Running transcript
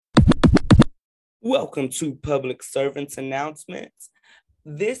Welcome to Public Servants Announcements.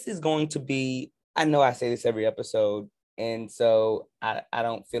 This is going to be, I know I say this every episode, and so I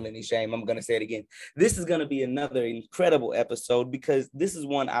don't feel any shame. I'm going to say it again. This is going to be another incredible episode because this is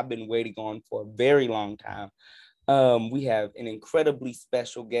one I've been waiting on for a very long time. We have an incredibly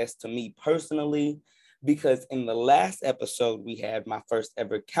special guest to me personally, because in the last episode, we had my first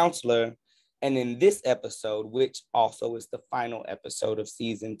ever counselor. And in this episode, which also is the final episode of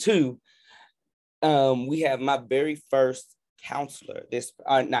season 2, we have my very first counselor,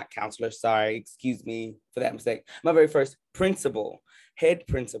 not counselor, sorry, excuse me for that mistake. My very first principal, head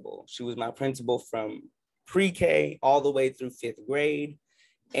principal. She was my principal from pre-K all the way through 5th grade.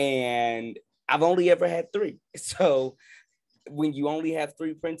 And I've only ever had 3. So when you only have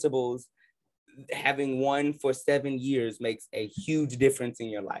 3 principals, having one for 7 years makes a huge difference in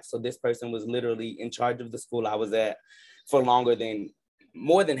your life. So this person was literally in charge of the school I was at for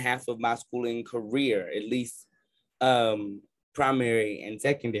more than half of my schooling career, at least primary and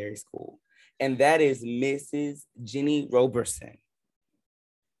secondary school. And that is Mrs. Jenny Roberson.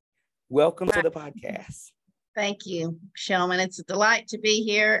 Welcome to the podcast. Thank you, Shelman. It's a delight to be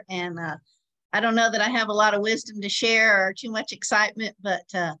here. And I don't know that I have a lot of wisdom to share or too much excitement, but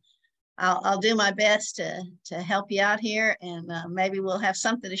I'll do my best to help you out here. And maybe we'll have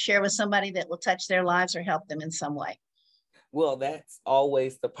something to share with somebody that will touch their lives or help them in some way. Well, that's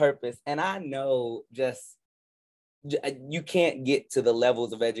always the purpose. And I know you can't get to the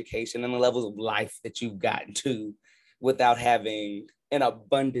levels of education and the levels of life that you've gotten to without having an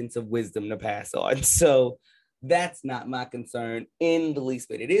abundance of wisdom to pass on. So that's not my concern in the least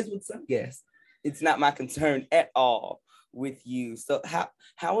bit. It is with some guests. It's not my concern at all with you. So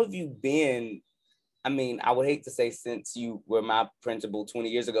how have you been? I mean, I would hate to say since you were my principal 20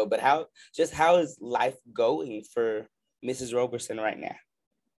 years ago, but how is life going for Mrs. Roberson right now?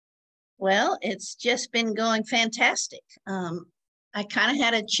 Well, it's just been going fantastic. I kind of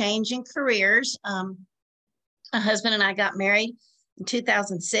had a change in careers. My husband and I got married in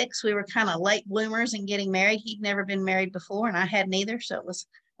 2006. We were kind of late bloomers in getting married. He'd never been married before, and I hadn't either, so it was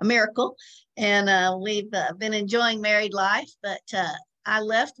a miracle. And we've been enjoying married life, but I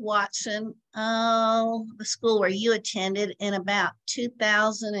left Watson, the school where you attended, in about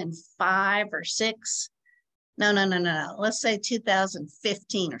 2005 or 6. No. Let's say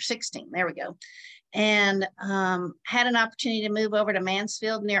 2015 or 16. There we go. And had an opportunity to move over to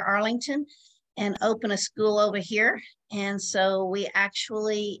Mansfield near Arlington and open a school over here. And so we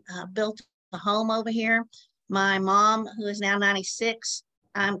actually built a home over here. My mom, who is now 96,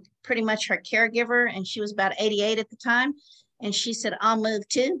 I'm pretty much her caregiver, and she was about 88 at the time. And she said, I'll move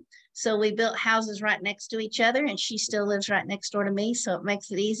too. So we built houses right next to each other, and she still lives right next door to me. So it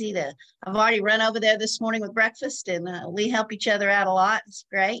makes it easy I've already run over there this morning with breakfast, and we help each other out a lot. It's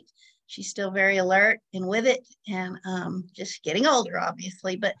great. She's still very alert and with it, and just getting older,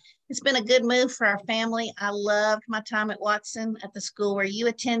 obviously, but it's been a good move for our family. I loved my time at Watson, at the school where you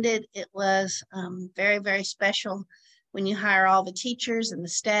attended. It was very, very special when you hire all the teachers and the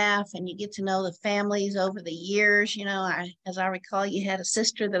staff and you get to know the families over the years. You know, as I recall, you had a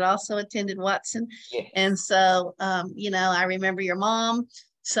sister that also attended Watson. Yes. And so, I remember your mom.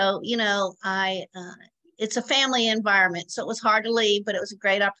 So, it's a family environment. So it was hard to leave, but it was a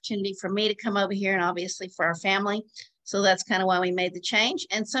great opportunity for me to come over here and obviously for our family. So that's kind of why we made the change.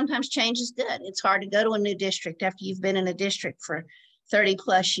 And sometimes change is good. It's hard to go to a new district after you've been in a district for 30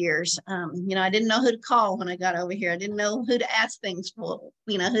 plus years. I didn't know who to call when I got over here. I didn't know who to ask things for,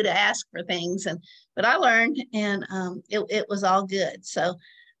 who to ask for things. But I learned, and it was all good. So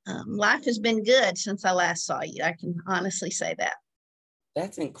life has been good since I last saw you. I can honestly say that.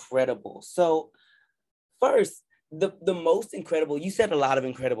 That's incredible. So first, the most incredible, you said a lot of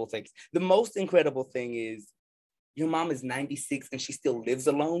incredible things. The most incredible thing is your mom is 96 and she still lives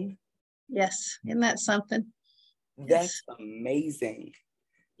alone? Yes. Isn't that something? That's amazing.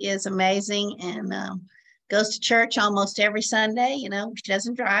 She is amazing, and goes to church almost every Sunday. She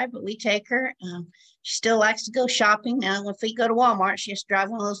doesn't drive, but we take her. She still likes to go shopping. Now, if we go to Walmart, she has to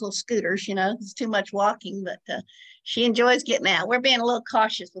drive one of those little scooters. It's too much walking, but she enjoys getting out. We're being a little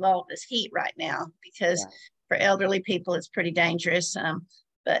cautious with all this heat right now because for elderly people, it's pretty dangerous.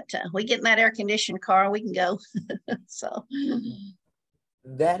 But we get in that air-conditioned car, we can go. So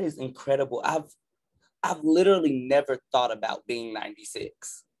that is incredible. I've literally never thought about being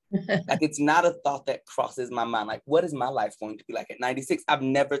 96. Like, it's not a thought that crosses my mind. Like, what is my life going to be like at 96? I've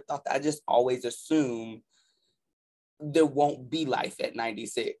never thought that. I just always assume there won't be life at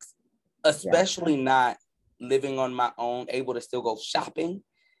 96, especially not living on my own, able to still go shopping.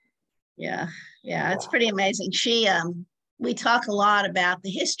 Yeah, it's pretty amazing. She we talk a lot about the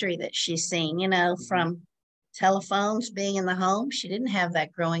history that she's seen, you know, from telephones being in the home. She didn't have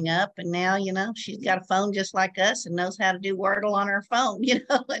that growing up. And now, you know, she's got a phone just like us and knows how to do Wordle on her phone, you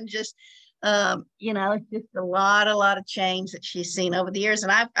know, and just, you know, it's just a lot of change that she's seen over the years.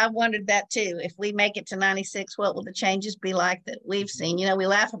 And I've wondered that too. If we make it to 96, what will the changes be like that we've seen? You know, we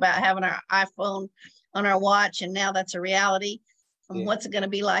laugh about having our iPhone on our watch, and now that's a reality. And what's it going to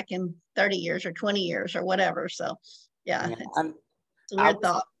be like in 30 years or 20 years or whatever? So, yeah, it's a weird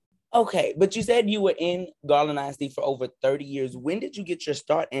thought. Okay, but you said you were in Garland ISD for over 30 years. When did you get your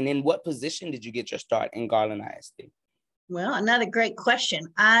start, and in what position did you get your start in Garland ISD? Well, another great question.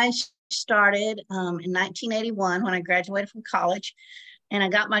 I started in 1981 when I graduated from college, and I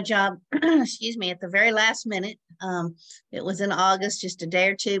got my job, excuse me, at the very last minute. It was in August, just a day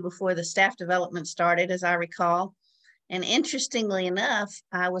or two before the staff development started, as I recall. And interestingly enough,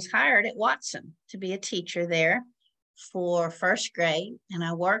 I was hired at Watson to be a teacher there for first grade. And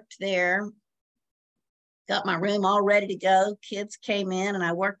I worked there, got my room all ready to go. Kids came in, and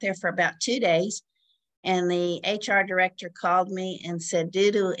I worked there for about 2 days. And the HR director called me and said,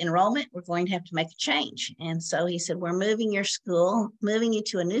 due to enrollment, we're going to have to make a change. And so he said, we're moving you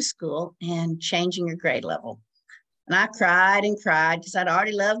to a new school and changing your grade level. And I cried and cried because I'd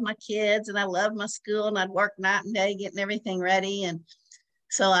already loved my kids and I loved my school, and I'd worked night and day getting everything ready. And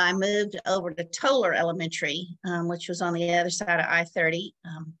so I moved over to Toller Elementary, which was on the other side of I-30.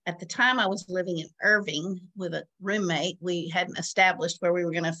 At the time, I was living in Irving with a roommate. We hadn't established where we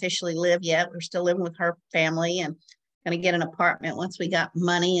were going to officially live yet. We were still living with her family and going to get an apartment once we got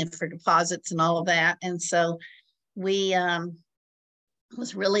money and for deposits and all of that. And so we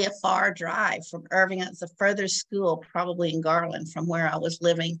was really a far drive from Irving. It was the furthest school probably in Garland from where I was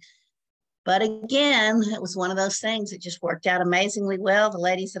living. But again, it was one of those things that just worked out amazingly well. The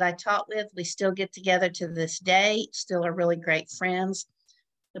ladies that I taught with, we still get together to this day, still are really great friends.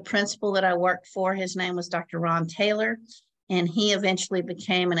 The principal that I worked for, his name was Dr. Ron Taylor, and he eventually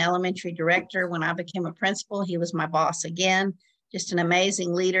became an elementary director. When I became a principal, he was my boss again, just an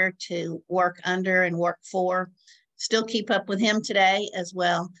amazing leader to work under and work for. Still keep up with him today as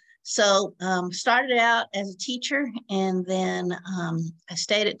well. So started out as a teacher, and then I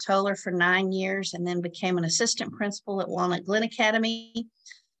stayed at Toller for 9 years and then became an assistant principal at Walnut Glen Academy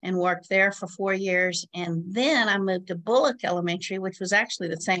and worked there for 4 years. And then I moved to Bullock Elementary, which was actually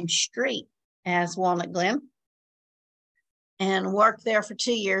the same street as Walnut Glen, and worked there for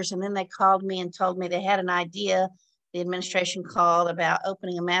 2 years. And then they called me and told me they had an idea, the administration called, about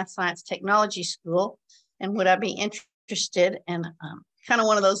opening a math, science, technology school, and would I be interested? And kind of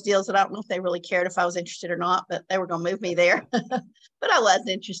one of those deals that I don't know if they really cared if I was interested or not, but they were going to move me there. But I was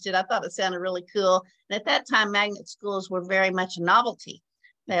interested. I thought it sounded really cool. And at that time, magnet schools were very much a novelty.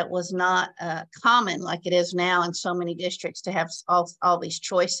 That was not common like it is now in so many districts to have all these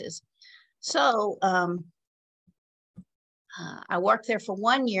choices. So I worked there for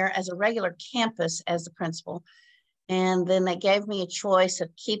 1 year as a regular campus as the principal. And then they gave me a choice of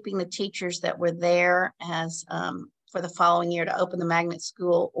keeping the teachers that were there as for the following year to open the magnet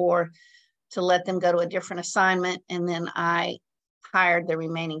school, or to let them go to a different assignment. And then I hired the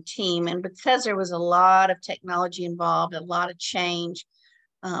remaining team. And because there was a lot of technology involved, a lot of change,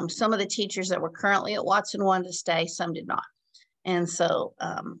 some of the teachers that were currently at Watson wanted to stay, some did not. And so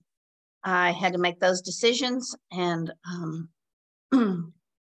I had to make those decisions. And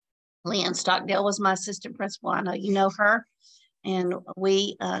Leanne Stockdale was my assistant principal. I know you know her. And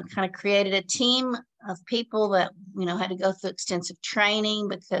we kind of created a team of people that, you know, had to go through extensive training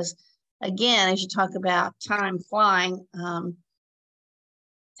because, again, as you talk about time flying,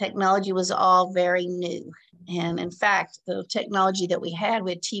 technology was all very new. And in fact, the technology that we had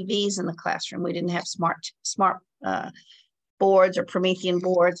TVs in the classroom. We didn't have smart boards or Promethean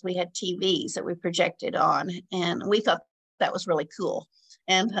boards. We had TVs that we projected on, and we thought that was really cool.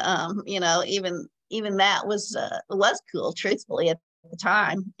 And, you know, even that was cool, truthfully, at the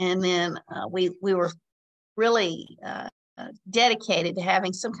time. And then we were really dedicated to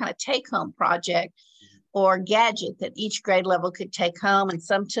having some kind of take-home project or gadget that each grade level could take home. And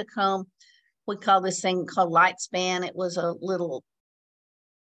some took home, we call this thing called Lightspan. It was a little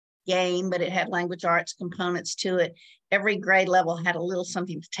game, but it had language arts components to it. Every grade level had a little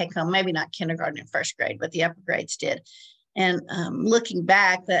something to take home, maybe not kindergarten and first grade, but the upper grades did. And looking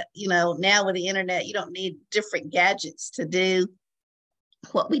back, that, you know, now with the internet, you don't need different gadgets to do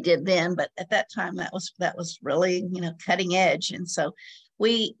what we did then. But at that time, that was really, you know, cutting edge. And so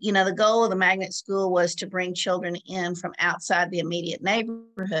we, you know, the goal of the magnet school was to bring children in from outside the immediate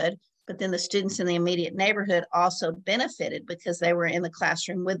neighborhood, But then the students in the immediate neighborhood also benefited because they were in the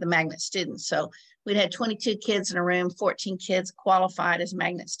classroom with the magnet students. So we'd had 22 kids in a room, 14 kids qualified as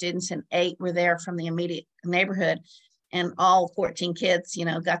magnet students, and 8 were there from the immediate neighborhood. And all 14 kids,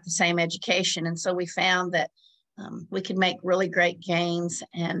 got the same education. And so we found that we could make really great gains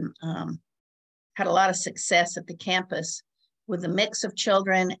and had a lot of success at the campus with a mix of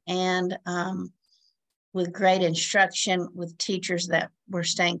children and with great instruction, with teachers that were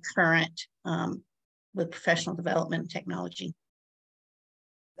staying current with professional development and technology.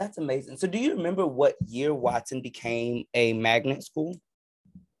 That's amazing. So do you remember what year Watson became a magnet school?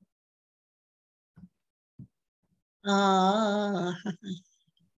 I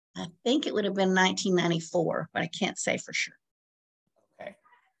think it would have been 1994, but I can't say for sure. Okay,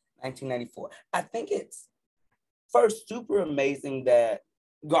 1994. I think it's first super amazing that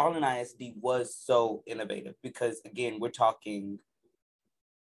Garland ISD was so innovative because, again, we're talking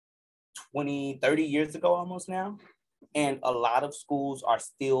 20, 30 years ago almost now. And a lot of schools are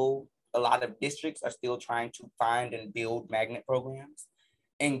still, a lot of districts are still trying to find and build magnet programs.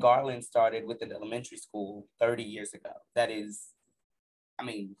 And Garland started with an elementary school 30 years ago. That is,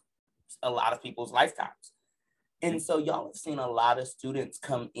 a lot of people's lifetimes. And so y'all have seen a lot of students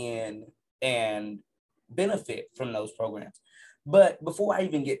come in and benefit from those programs. But before I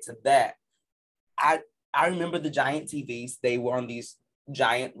even get to that, I remember the giant TVs. They were on these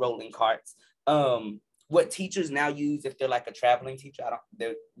giant rolling carts. What teachers now use, if they're like a traveling teacher,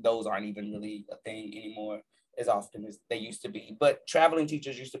 those aren't even really a thing anymore as often as they used to be. But traveling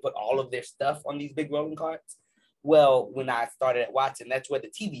teachers used to put all of their stuff on these big rolling carts. Well, when I started at Watson, that's where the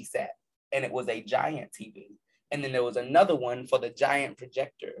TV sat, and it was a giant TV. And then there was another one for the giant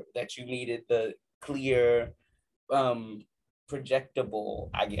projector that you needed the clear projectable,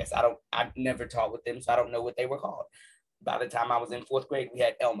 I guess. I've never taught with them, so I don't know what they were called. By the time I was in 4th grade, we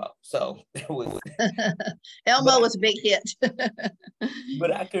had Elmo. So it was Elmo was a big hit.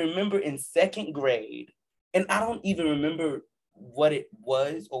 But I can remember in 2nd grade, and I don't even remember what it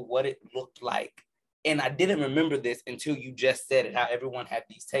was or what it looked like. And I didn't remember this until you just said it, how everyone had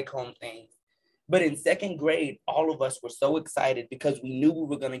these take-home things. But in 2nd grade, all of us were so excited because we knew we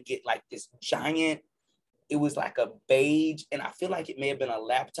were going to get like this giant, it was like a beige, and I feel like it may have been a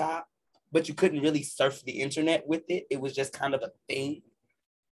laptop, but you couldn't really surf the internet with it. It was just kind of a thing.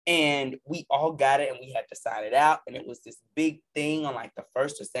 And we all got it and we had to sign it out. And it was this big thing on like the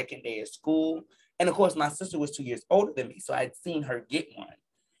 1st or 2nd day of school. And of course, my sister was 2 years older than me, so I'd seen her get one.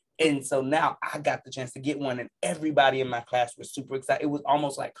 And so now I got the chance to get one, and everybody in my class was super excited. It was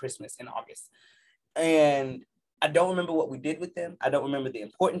almost like Christmas in August. And I don't remember what we did with them. I don't remember the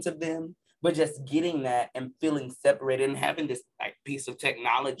importance of them, but just getting that and feeling separated and having this like piece of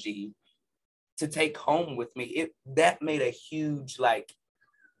technology to take home with me, that made a huge like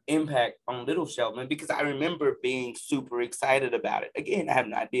impact on Little Sheldon, because I remember being super excited about it. Again, I have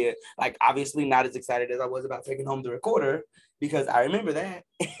no idea, like obviously not as excited as I was about taking home the recorder, because I remember that.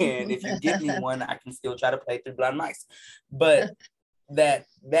 And if you give me one, I can still try to play through Blind Mice. But that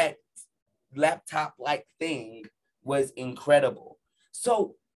laptop like thing was incredible.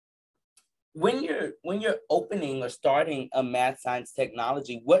 So when you're opening or starting a math, science,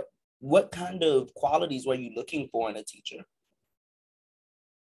 technology, what kind of qualities were you looking for in a teacher?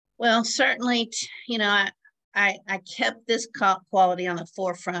 Well, certainly, I kept this quality on the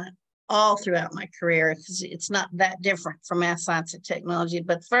forefront all throughout my career, because it's not that different from math, science, and technology.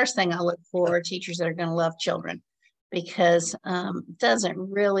 But the first thing I look for are teachers that are going to love children, because it doesn't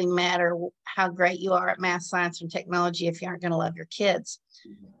really matter how great you are at math, science, and technology if you aren't going to love your kids.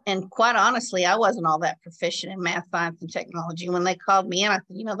 And quite honestly, I wasn't all that proficient in math, science, and technology. When they called me in, I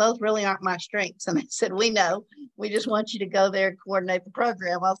said, those really aren't my strengths. And they said, we know, we just want you to go there and coordinate the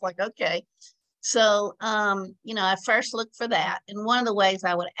program. I was like, okay. So, I first looked for that. And one of the ways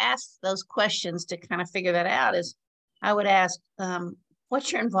I would ask those questions to kind of figure that out is I would ask,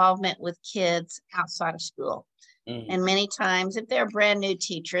 what's your involvement with kids outside of school? Mm-hmm. And many times, if they're a brand new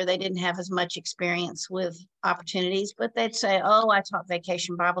teacher, they didn't have as much experience with opportunities, but they'd say, oh, I taught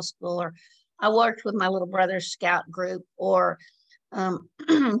Vacation Bible School, or I worked with my little brother's scout group, or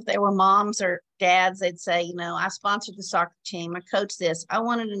if they were moms or dads, they'd say, I sponsored the soccer team, I coached this. I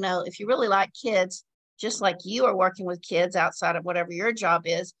wanted to know if you really like kids, just like you are working with kids outside of whatever your job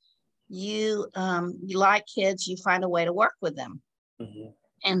is, you like kids, you find a way to work with them. Mm-hmm.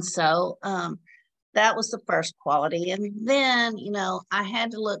 And so that was the first quality. And then, I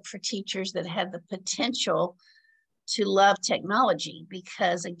had to look for teachers that had the potential to love technology,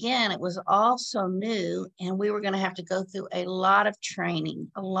 because again, it was all so new, and we were going to have to go through a lot of training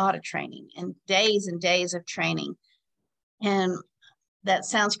and days of training. And that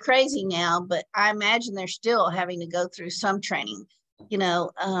sounds crazy now, but I imagine they're still having to go through some training.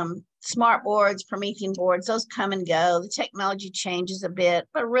 Smart boards, Promethean boards, those come and go. The technology changes a bit,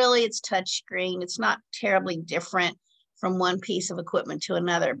 but really it's touch screen. It's not terribly different from one piece of equipment to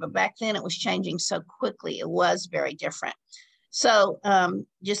another. But back then it was changing so quickly, it was very different. So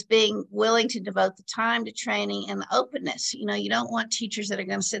just being willing to devote the time to training and the openness. You don't want teachers that are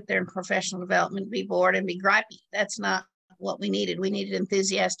going to sit there in professional development, be bored and be gripey. That's not what we needed. We needed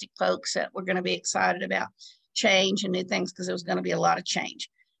enthusiastic folks that were going to be excited about change and new things, because there was going to be a lot of change.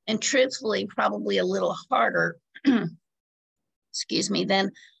 And truthfully, probably a little harder, excuse me,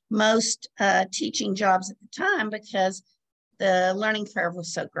 than most teaching jobs at the time, because the learning curve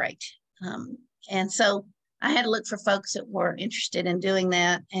was so great. And so I had to look for folks that were interested in doing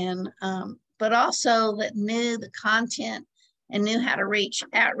that, and but also that knew the content and knew how to reach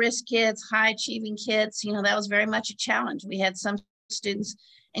at-risk kids, high-achieving kids. That was very much a challenge. We had some students,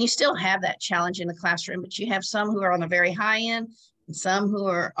 and you still have that challenge in the classroom, but you have some who are on the very high end and some who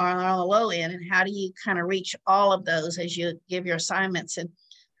are on the low end. And how do you kind of reach all of those as you give your assignments? And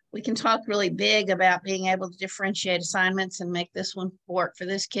we can talk really big about being able to differentiate assignments and make this one work for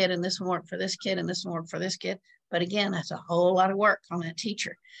this kid and this one work for this kid and this one work for this kid. But again, that's a whole lot of work on that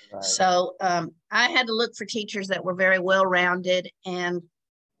teacher. Right. So I had to look for teachers that were very well-rounded and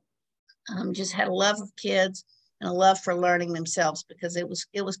just had a love of kids and a love for learning themselves, because it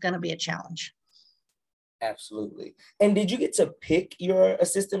was going to be a challenge. Absolutely. And did you get to pick your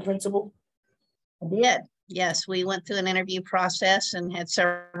assistant principal? I did. Yes, we went through an interview process and had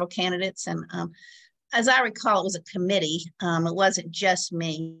several candidates. And as I recall, it was a committee. It wasn't just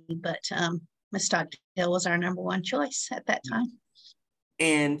me, but Ms. Stockdale was our number one choice at that time.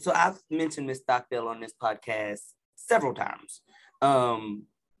 And so I've mentioned Ms. Stockdale on this podcast several times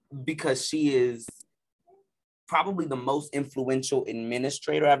because she is probably the most influential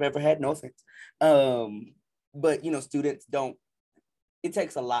administrator I've ever had. No offense. But, students don't, it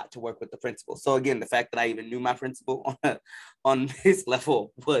takes a lot to work with the principal. So again, the fact that I even knew my principal on this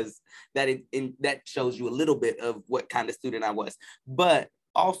level was that that shows you a little bit of what kind of student I was. But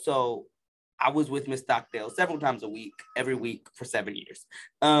also, I was with Ms. Stockdale several times a week, every week for 7 years.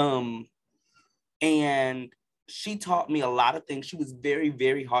 And she taught me a lot of things. She was very,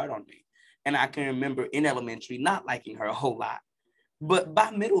 very hard on me. And I can remember in elementary not liking her a whole lot. But by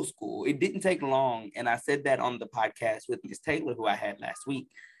middle school, it didn't take long. And I said that on the podcast with Ms. Taylor, who I had last week.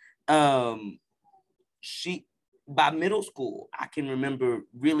 By middle school, I can remember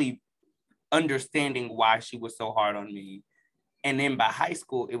really understanding why she was so hard on me. And then by high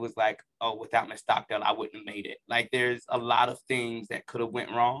school, it was like, oh, without Ms. Stockdale, I wouldn't have made it. Like, there's a lot of things that could have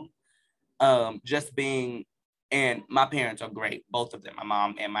went wrong. And my parents are great, both of them, my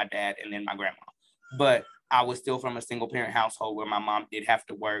mom and my dad, and then my grandma. But I was still from a single parent household where my mom did have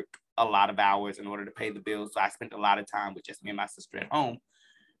to work a lot of hours in order to pay the bills. So I spent a lot of time with just me and my sister at home.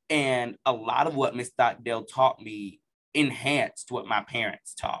 And a lot of what Ms. Stockdale taught me enhanced what my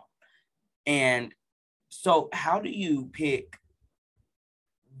parents taught. And so how do you pick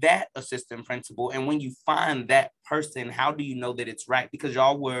that assistant principal? And when you find that person, how do you know that it's right? Because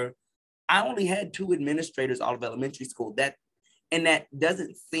I only had 2 administrators all of elementary school. That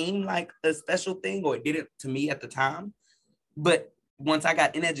doesn't seem like a special thing, or it didn't to me at the time. But once I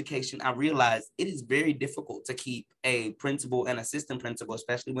got in education, I realized it is very difficult to keep a principal and assistant principal,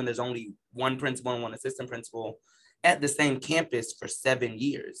 especially when there's only one principal and one assistant principal at the same campus for 7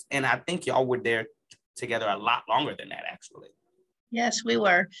 years. And I think y'all were there together a lot longer than that, actually. Yes, we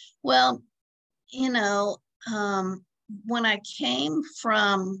were. Well, when I came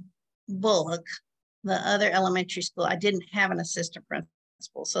from Bullock, the other elementary school, I didn't have an assistant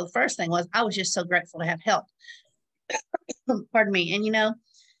principal. So the first thing was, I was just so grateful to have help. Pardon me. And,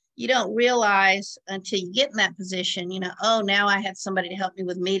 you don't realize until you get in that position, oh, now I had somebody to help me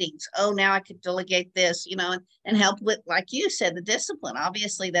with meetings. Oh, now I could delegate this, and help with, like you said, the discipline.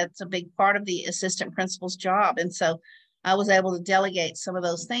 Obviously, that's a big part of the assistant principal's job. And so I was able to delegate some of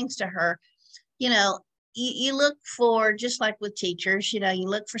those things to her. You look for, just like with teachers, you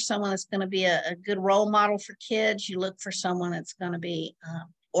look for someone that's going to be a good role model for kids. You look for someone that's going to be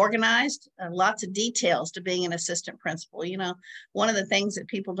organized, lots of details to being an assistant principal. One of the things that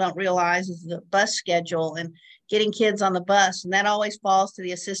people don't realize is the bus schedule and getting kids on the bus. And that always falls to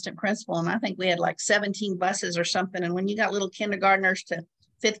the assistant principal. And I think we had like 17 buses or something. And when you got little kindergartners to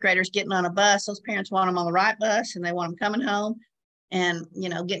 5th graders getting on a bus, those parents want them on the right bus and they want them coming home and,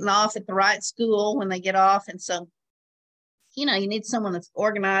 getting off at the right school when they get off. And so, you need someone that's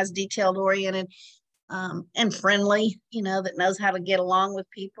organized, detailed oriented, and friendly, that knows how to get along with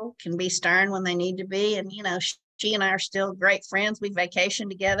people, can be stern when they need to be, and, she and I are still great friends. We vacation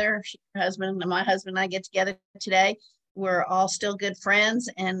together. My husband and I get together today. We're all still good friends.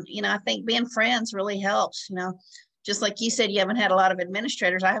 And, I think being friends really helps, just like you said, you haven't had a lot of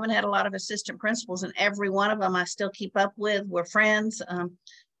administrators. I haven't had a lot of assistant principals, and every one of them I still keep up with. We're friends.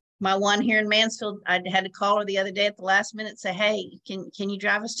 My one here in Mansfield, I had to call her the other day at the last minute, say, hey, can you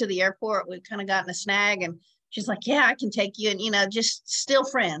drive us to the airport? We've kind of gotten a snag. And she's like, yeah, I can take you. And, just still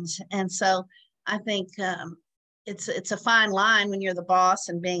friends. And so I think it's a fine line when you're the boss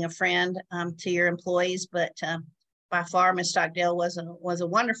and being a friend to your employees. But by far, Ms. Stockdale was a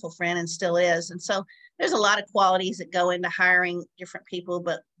wonderful friend and still is. And so there's a lot of qualities that go into hiring different people.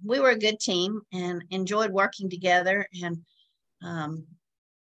 But we were a good team and enjoyed working together, and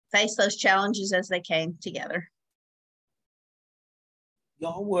face those challenges as they came together.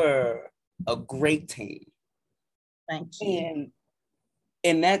 Y'all were a great team. Thank you.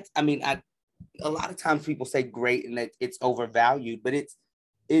 And that's, a lot of times people say great and that it's overvalued, but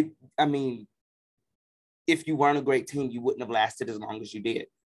if you weren't a great team, you wouldn't have lasted as long as you did.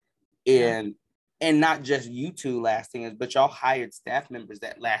 And not just you two lasting, but y'all hired staff members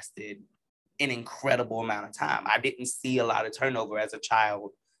that lasted an incredible amount of time. I didn't see a lot of turnover as a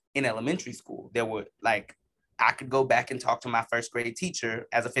child in elementary school. There were I could go back and talk to my first grade teacher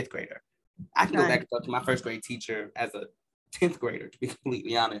as a fifth grader. I can go back and talk to my first grade teacher as a 10th grader, to be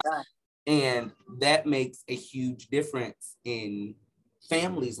completely honest. Right. And that makes a huge difference in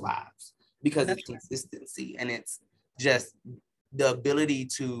families' lives because it's consistency, and it's just the ability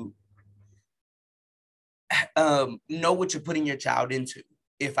to know what you're putting your child into.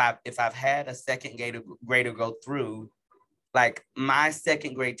 If I've had a second grader go through, like my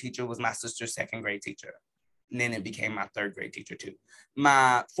second grade teacher was my sister's second grade teacher. And then it became my third grade teacher too.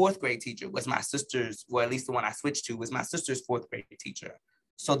 My fourth grade teacher was my sister's, well, at least the one I switched to was my sister's fourth grade teacher.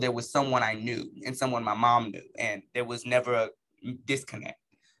 So there was someone I knew and someone my mom knew, and there was never a disconnect.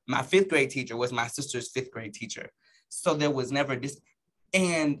 My fifth grade teacher was my sister's fifth grade teacher. So there was never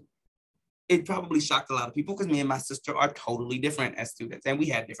and it probably shocked a lot of people because me and my sister are totally different as students, and we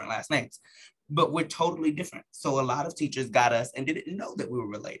had different last names, but we're totally different. So a lot of teachers got us and didn't know that we were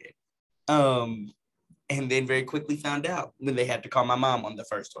related. And then very quickly found out when they had to call my mom on the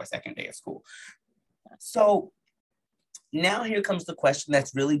first or second day of school. So now here comes the question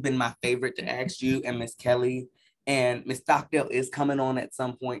that's really been my favorite to ask you and Miss Kelly, and Miss Stockdale is coming on at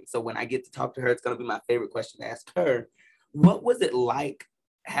some point. So when I get to talk to her, it's going to be my favorite question to ask her. What was it like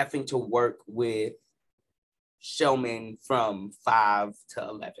having to work with showmen from 5 to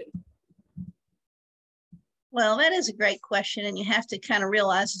 11? Well, that is a great question, and you have to kind of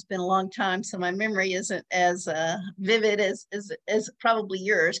realize it's been a long time, so my memory isn't as vivid as probably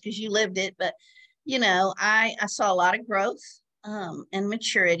yours because you lived it. But I saw a lot of growth and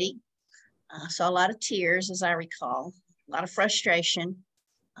maturity. I saw a lot of tears, as I recall, a lot of frustration.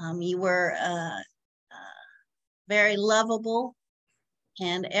 You were very lovable,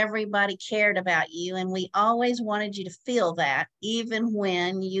 and everybody cared about you. And we always wanted you to feel that, even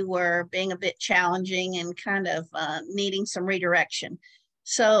when you were being a bit challenging and kind of needing some redirection.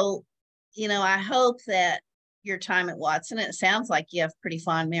 So, I hope that your time at Watson, it sounds like you have pretty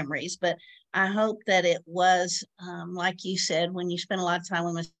fond memories, but I hope that it was, like you said, when you spent a lot of time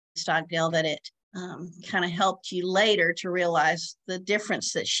with Ms. Stockdale, that it kind of helped you later to realize the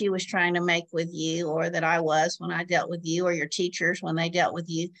difference that she was trying to make with you, or that I was when I dealt with you, or your teachers when they dealt with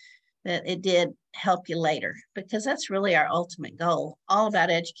you, that it did help you later, because that's really our ultimate goal. All about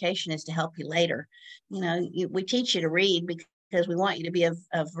education is to help you later. We teach you to read because we want you to be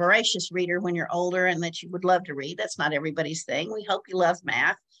a voracious reader when you're older, and that you would love to read. That's not everybody's thing. We hope you love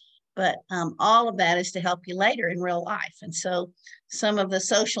math. But all of that is to help you later in real life. And so some of the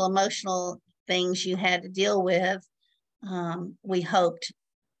social, emotional things you had to deal with, we hoped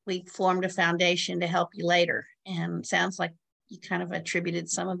we formed a foundation to help you later. And it sounds like you kind of attributed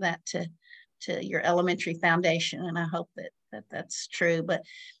some of that to your elementary foundation. And I hope that's true. But,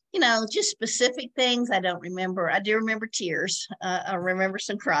 just specific things I don't remember. I do remember tears. I remember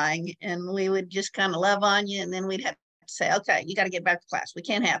some crying, and we would just kind of love on you. And then we'd have to say, okay, you got to get back to class. We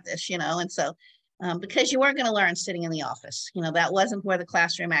can't have this, And so because you weren't going to learn sitting in the office. That wasn't where the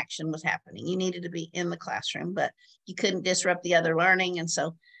classroom action was happening. You needed to be in the classroom, but you couldn't disrupt the other learning. And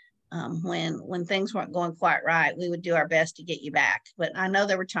so when things weren't going quite right, we would do our best to get you back. But I know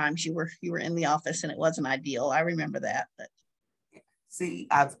there were times you were in the office and it wasn't ideal. I remember that. But see,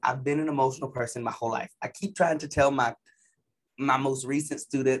 I've been an emotional person my whole life. I keep trying to tell my most recent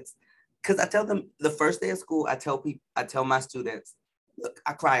students, because I tell them the first day of school, I tell my students, look,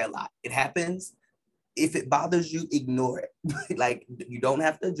 I cry a lot. It happens. If it bothers you, ignore it. Like, you don't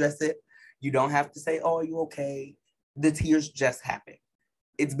have to address it. You don't have to say, oh, are you okay? The tears just happen.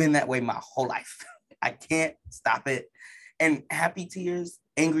 It's been that way my whole life. I can't stop it. And happy tears,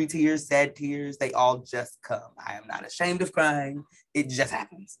 angry tears, sad tears, they all just come. I am not ashamed of crying. It just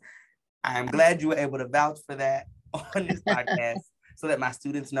happens. I'm glad you were able to vouch for that on this podcast so that my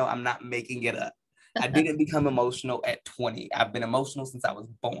students know I'm not making it up. I didn't become emotional at 20. I've been emotional since I was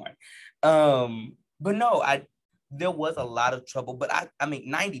born. But no, there was a lot of trouble, but I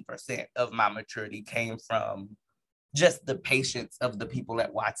mean, 90% of my maturity came from just the patience of the people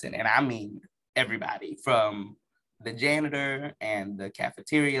at Watson. And I mean, everybody from the janitor and the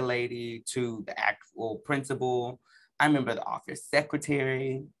cafeteria lady to the actual principal. I remember the office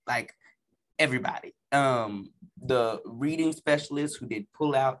secretary, like everybody. The reading specialist who did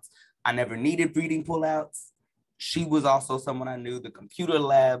pullouts. I never needed reading pullouts. She was also someone I knew. The computer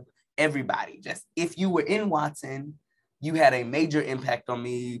lab, everybody. Just if you were in Watson, you had a major impact on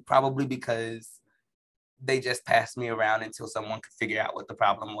me, probably because they just passed me around until someone could figure out what the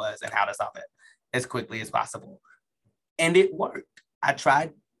problem was and how to solve it as quickly as possible. And it worked. I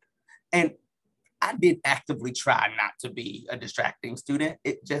tried, and I did actively try not to be a distracting student.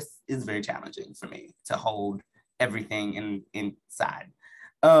 It just is very challenging for me to hold everything inside.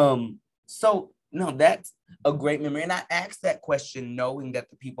 So no, that's a great memory. And I asked that question knowing that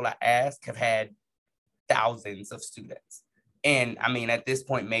the people I asked have had thousands of students. And I mean, at this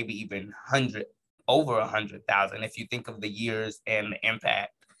point, maybe even over 100,000. If you think of the years and the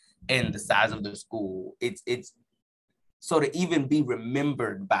impact and the size of the school, it's so to even be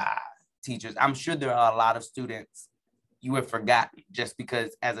remembered by teachers. I'm sure there are a lot of students you have forgotten just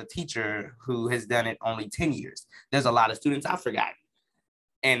because as a teacher who has done it only 10 years, there's a lot of students I've forgotten.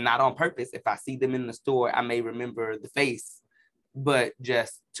 And not on purpose. If I see them in the store, I may remember the face, but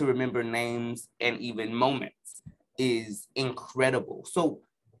just to remember names and even moments is incredible. So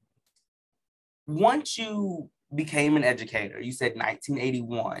once you became an educator, you said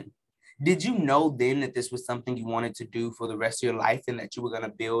 1981, did you know then that this was something you wanted to do for the rest of your life and that you were going to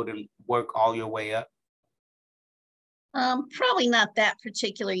build and work all your way up? Probably not that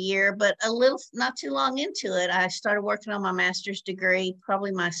particular year, but a little, not too long into it, I started working on my master's degree,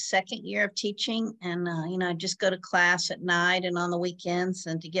 probably my second year of teaching. And, I just go to class at night and on the weekends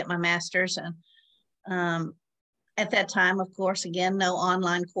and to get my master's. And at that time, of course, again, no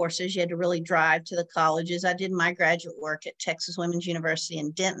online courses. You had to really drive to the colleges. I did my graduate work at Texas Women's University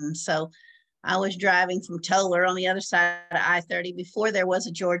in Denton. So I was driving from Toller on the other side of I-30 before there was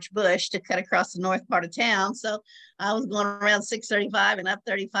a George Bush to cut across the north part of town. So I was going around 635 and up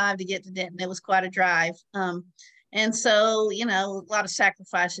 35 to get to Denton. It was quite a drive. And so, a lot of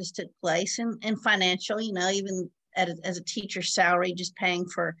sacrifices took place and financial, even as a teacher's salary, just paying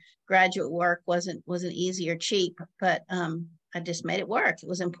for graduate work wasn't easy or cheap, but I just made it work. It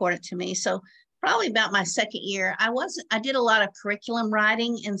was important to me. So probably about my second year, I did a lot of curriculum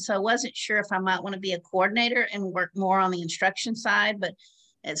writing. And so I wasn't sure if I might want to be a coordinator and work more on the instruction side. But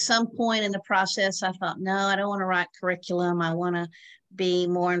at some point in the process, I thought, no, I don't want to write curriculum. I want to be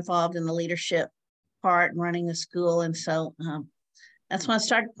more involved in the leadership part and running the school. And so that's when I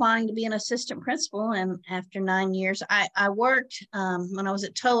started applying to be an assistant principal. And after 9 years, I worked, when I was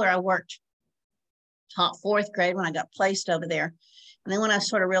at Toller, taught fourth grade when I got placed over there. And then when I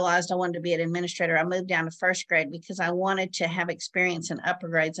sort of realized I wanted to be an administrator, I moved down to first grade because I wanted to have experience in upper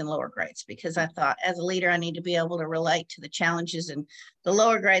grades and lower grades, because I thought as a leader, I need to be able to relate to the challenges in the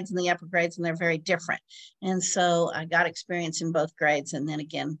lower grades and the upper grades, and they're very different. And so I got experience in both grades and then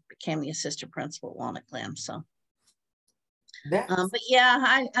again, became the assistant principal at Walnut Glen. So, but yeah,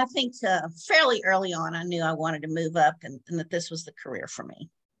 I think fairly early on, I knew I wanted to move up and that this was the career for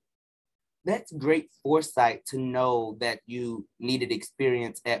me. That's great foresight to know that you needed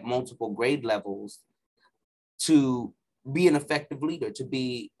experience at multiple grade levels to be an effective leader, to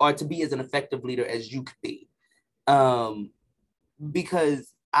be as an effective leader as you could be.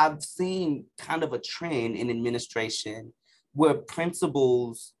 Because I've seen kind of a trend in administration where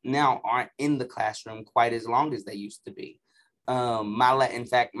principals now aren't in the classroom quite as long as they used to be. My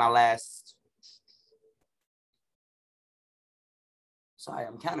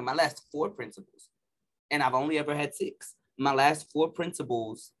last 4 principals, and I've only ever had 6. My last 4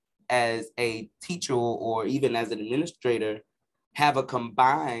 principals as a teacher or even as an administrator have a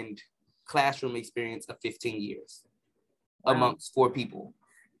combined classroom experience of 15 years amongst 4 people.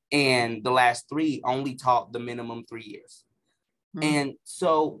 And the last 3 only taught the minimum 3 years. And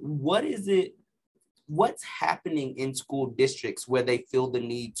so what's happening in school districts where they feel the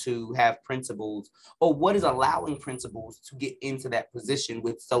need to have principals, or what is allowing principals to get into that position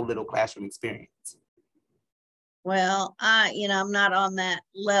with so little classroom experience? Well, I'm not on that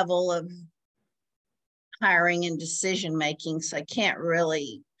level of hiring and decision making, so I can't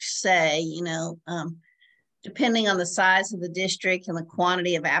really say, depending on the size of the district and the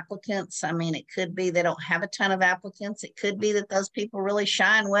quantity of applicants. I mean, it could be they don't have a ton of applicants. It could be that those people really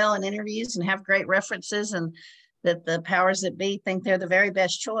shine well in interviews and have great references, and that the powers that be think they're the very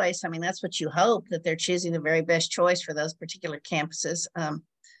best choice. I mean, that's what you hope, that they're choosing the very best choice for those particular campuses.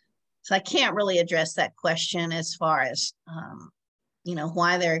 So I can't really address that question as far as,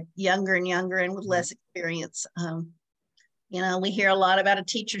 why they're younger and younger and with less experience. We hear a lot about a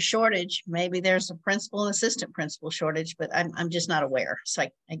teacher shortage. Maybe there's a principal and assistant principal shortage, but I'm just not aware. So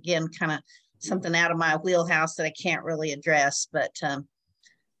again, kind of something out of my wheelhouse that I can't really address. But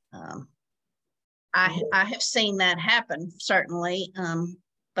I have seen that happen, certainly.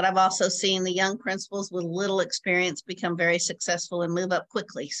 But I've also seen the young principals with little experience become very successful and move up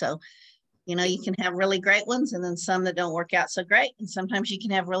quickly. So, you can have really great ones and then some that don't work out so great. And sometimes you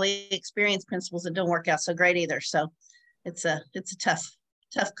can have really experienced principals that don't work out so great either. So it's a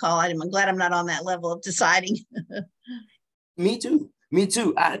tough call. I'm glad I'm not on that level of deciding. Me too.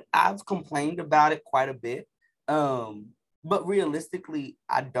 I've complained about it quite a bit. But realistically,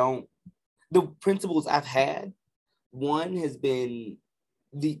 the principals I've had, one has been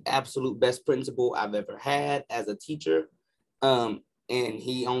the absolute best principal I've ever had as a teacher. And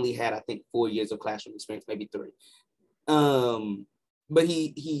he only had, I think, 4 years of classroom experience, maybe 3. But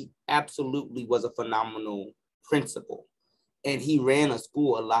he absolutely was a phenomenal principal. And he ran a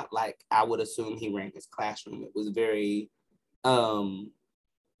school a lot like I would assume he ran his classroom. It was very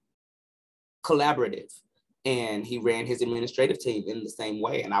collaborative. And he ran his administrative team in the same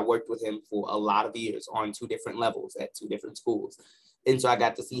way. And I worked with him for a lot of years on 2 different levels at 2 different schools. And so I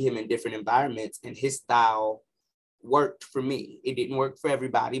got to see him in different environments, and his style worked for me. It didn't work for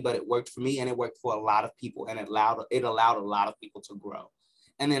everybody, but it worked for me, and it worked for a lot of people, and it allowed a lot of people to grow.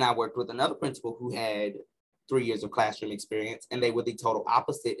 And then I worked with another principal who had 3 years of classroom experience, and they were the total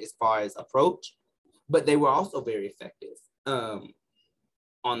opposite as far as approach, but they were also very effective.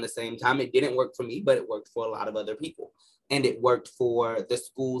 On the same time, it didn't work for me, but it worked for a lot of other people, and it worked for the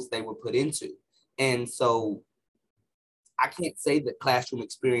schools they were put into. And so I can't say that classroom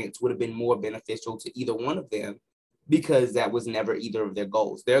experience would have been more beneficial to either one of them, because that was never either of their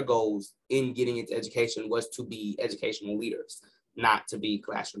goals. Their goals in getting into education was to be educational leaders, not to be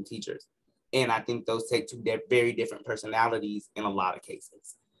classroom teachers. And I think those take 2 very different personalities in a lot of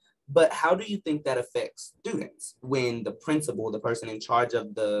cases. But how do you think that affects students when the principal, the person in charge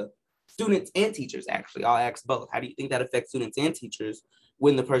of the students and teachers, actually, I'll ask both. How do you think that affects students and teachers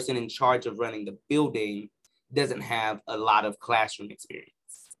when the person in charge of running the building doesn't have a lot of classroom experience?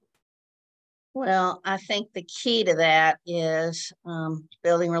 Well, I think the key to that is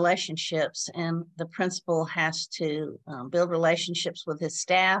building relationships, and the principal has to build relationships with his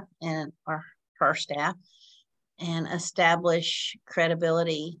staff or her staff, and establish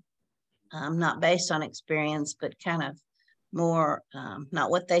credibility, not based on experience, but kind of more not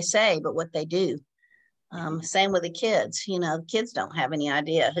what they say, but what they do. Same with the kids. The kids don't have any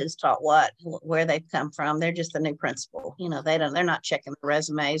idea who's taught what, where they've come from. They're just the new principal. They're not checking their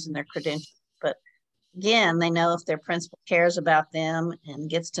resumes and their credentials. But again, they know if their principal cares about them and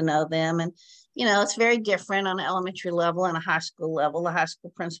gets to know them. And, it's very different on an elementary level and a high school level. The high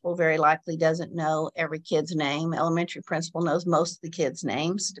school principal very likely doesn't know every kid's name. Elementary principal knows most of the kids'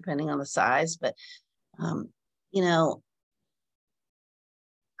 names, depending on the size. But,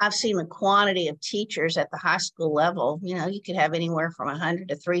 I've seen the quantity of teachers at the high school level. You could have anywhere from 100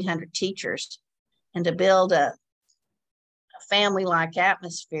 to 300 teachers. And to build a family-like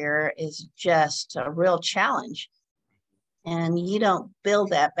atmosphere is just a real challenge. And you don't build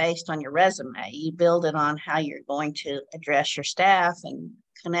that based on your resume. You build it on how you're going to address your staff and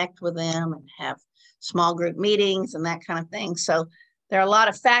connect with them and have small group meetings and that kind of thing. So there are a lot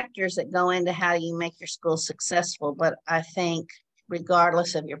of factors that go into how you make your school successful. But I think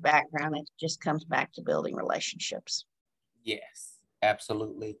regardless of your background, it just comes back to building relationships. Yes,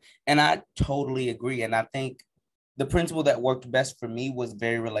 absolutely. And I totally agree. And I think the principal that worked best for me was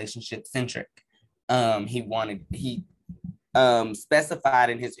very relationship centric. He specified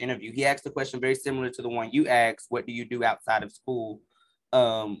in his interview, he asked a question very similar to the one you asked: what do you do outside of school,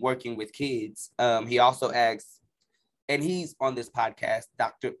 working with kids? He also asked, and he's on this podcast,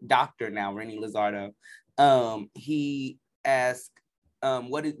 Dr. now, Rennie Lizardo. He asked,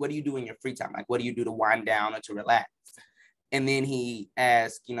 what do you do in your free time? Like, what do you do to wind down or to relax? And then he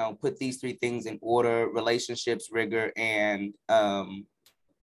asked, put these 3 things in order: relationships, rigor, and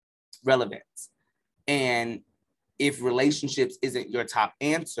relevance. And if relationships isn't your top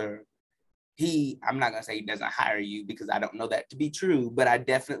answer, I'm not going to say he doesn't hire you because I don't know that to be true, but I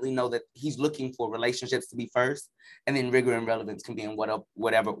definitely know that he's looking for relationships to be first, and then rigor and relevance can be in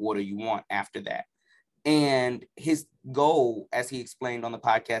whatever order you want after that. And his goal, as he explained on the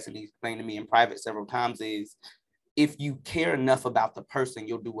podcast and he explained to me in private several times, is if you care enough about the person,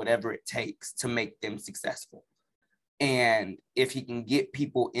 you'll do whatever it takes to make them successful. And if he can get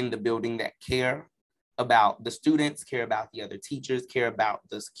people in the building that care about the students, care about the other teachers, care about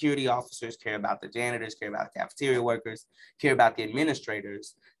the security officers, care about the janitors, care about the cafeteria workers, care about the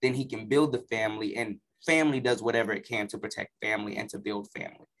administrators, then he can build the family, and family does whatever it can to protect family and to build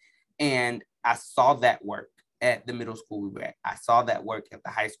family. And I saw that work at the middle school we were at. I saw that work at the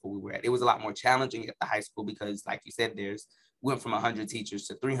high school we were at. It was a lot more challenging at the high school because, like you said, we went from 100 teachers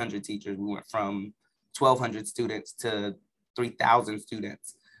to 300 teachers. We went from 1,200 students to 3,000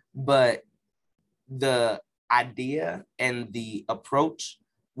 students. But the idea and the approach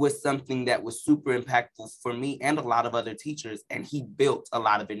was something that was super impactful for me and a lot of other teachers. And he built a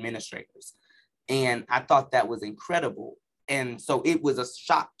lot of administrators. And I thought that was incredible. And so it was a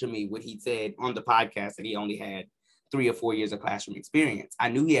shock to me what he said on the podcast that he only had 3 or 4 years of classroom experience. I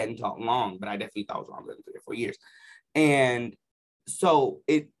knew he hadn't taught long, but I definitely thought it was longer than 3 or 4 years. And so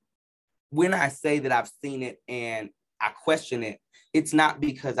when I say that I've seen it and I question it, it's not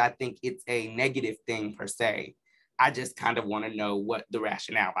because I think it's a negative thing per se. I just kind of want to know what the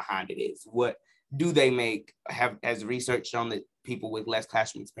rationale behind it is. What do they has research shown that people with less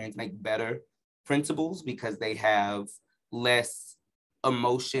classroom experience make better principals because they have less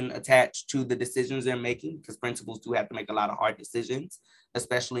emotion attached to the decisions they're making? Because principals do have to make a lot of hard decisions,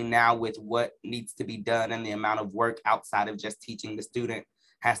 especially now with what needs to be done and the amount of work outside of just teaching the student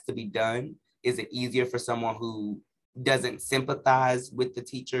has to be done. Is it easier for someone who doesn't sympathize with the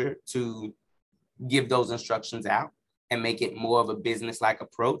teacher to give those instructions out and make it more of a business-like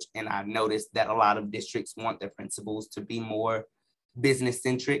approach? And I've noticed that a lot of districts want their principals to be more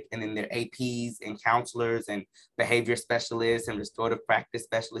business-centric, and then their APs and counselors and behavior specialists and restorative practice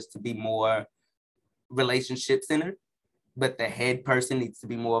specialists to be more relationship-centered, but the head person needs to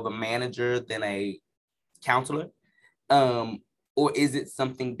be more of a manager than a counselor. Or is it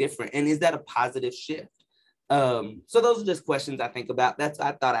something different? And is that a positive shift? So those are just questions I think about. That's what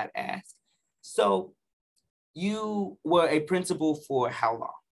I thought I'd ask. So you were a principal for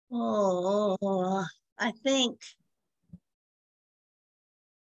how long? I think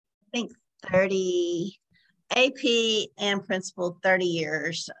 30, AP and principal 30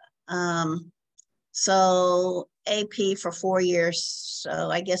 years. So AP for 4 years. So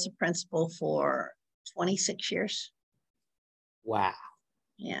I guess a principal for 26 years. Wow.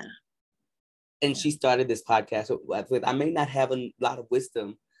 Yeah. And she started this podcast with I may not have a lot of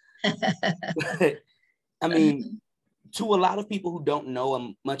wisdom, but I mean, to a lot of people who don't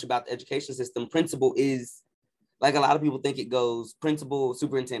know much about the education system, principal is, like, a lot of people think it goes principal,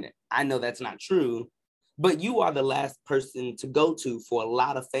 superintendent. I know that's not true, but you are the last person to go to for a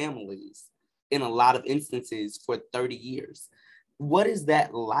lot of families in a lot of instances for 30 years. What is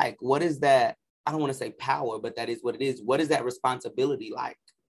that like? What is that? I don't want to say power, but that is what it is. What is that responsibility like?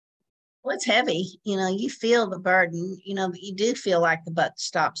 Well, it's heavy. You feel the burden, you do feel like the buck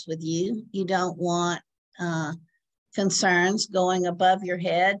stops with you. You don't want concerns going above your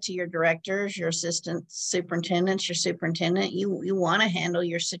head to your directors, your assistant superintendents, your superintendent. You want to handle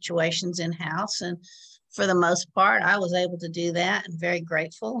your situations in-house. And for the most part, I was able to do that and very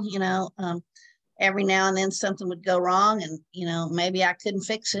grateful. Every now and then something would go wrong and, maybe I couldn't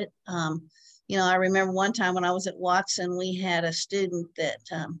fix it. I remember one time when I was at Watson, we had a student that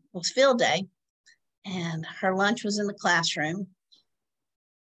was field day and her lunch was in the classroom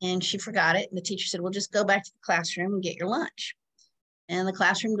and she forgot it. And the teacher said, well, just go back to the classroom and get your lunch. And the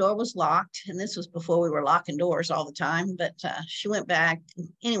classroom door was locked. And this was before we were locking doors all the time, but she went back.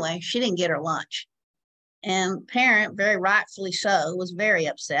 Anyway, she didn't get her lunch. And parent, very rightfully so, was very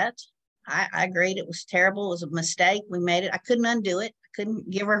upset. I agreed it was terrible. It was a mistake. We made it. I couldn't undo it. I couldn't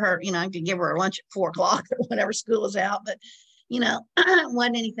give her I could give her a lunch at 4 o'clock or whenever school was out, but,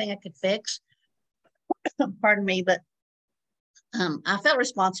 wasn't anything I could fix. Pardon me, but I felt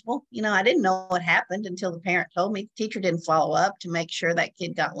responsible. I didn't know what happened until the parent told me. The teacher didn't follow up to make sure that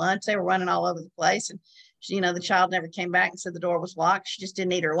kid got lunch. They were running all over the place. And, the child never came back and said the door was locked. She just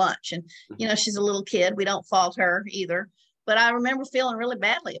didn't eat her lunch. And, she's a little kid. We don't fault her either. But I remember feeling really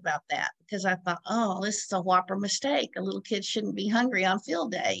badly about that because I thought, oh, this is a whopper mistake. A little kid shouldn't be hungry on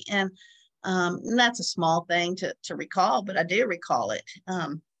field day. And that's a small thing to recall, but I do recall it.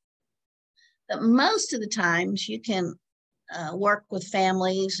 But most of the times you can work with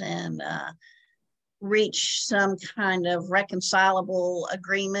families and reach some kind of reconcilable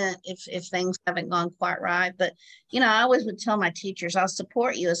agreement if things haven't gone quite right. But, I always would tell my teachers, I'll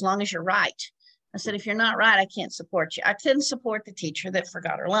support you as long as you're right. I said, if you're not right, I can't support you. I couldn't support the teacher that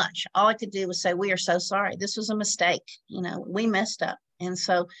forgot her lunch. All I could do was say, we are so sorry. This was a mistake. We messed up. And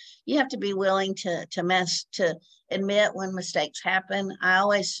so you have to be willing to admit when mistakes happen. I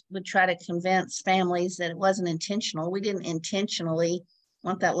always would try to convince families that it wasn't intentional. We didn't intentionally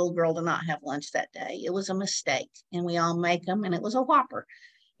want that little girl to not have lunch that day. It was a mistake, and we all make them, and it was a whopper.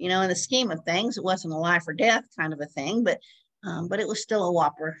 In the scheme of things, it wasn't a life or death kind of a thing, but it was still a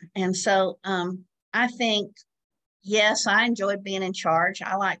whopper. And so I think, yes, I enjoyed being in charge.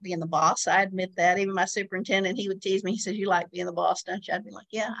 I like being the boss. I admit that. Even my superintendent, he would tease me. He says, you like being the boss, don't you? I'd be like,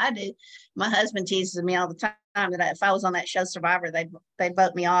 yeah, I do. My husband teases me all the time that if I was on that show Survivor, they'd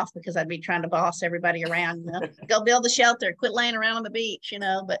vote me off because I'd be trying to boss everybody around, go build the shelter, quit laying around on the beach,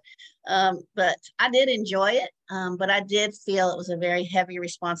 but I did enjoy it. But I did feel it was a very heavy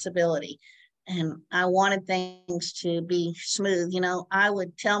responsibility. And I wanted things to be smooth. I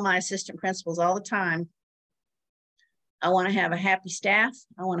would tell my assistant principals all the time, I want to have a happy staff,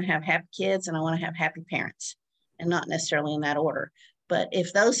 I want to have happy kids, and I want to have happy parents, and not necessarily in that order. But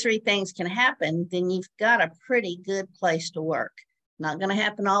if those three things can happen, then you've got a pretty good place to work. Not going to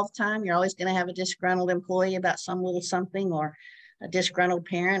happen all the time. You're always going to have a disgruntled employee about some little something, or a disgruntled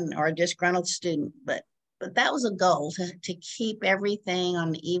parent, or a disgruntled student. But that was a goal, to keep everything on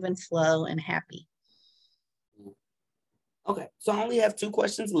an even flow and happy. Okay, so I only have 2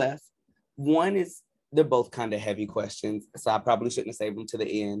 questions left. One is, they're both kind of heavy questions, so I probably shouldn't have saved them to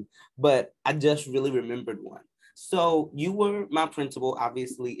the end, but I just really remembered one. So you were my principal.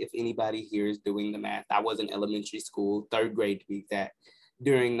 Obviously, if anybody here is doing the math, I was in elementary school, 3rd grade to be exact,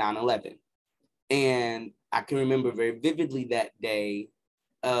 during 9/11. And I can remember very vividly that day,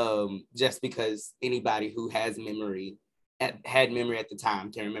 just because anybody who has memory, had memory at the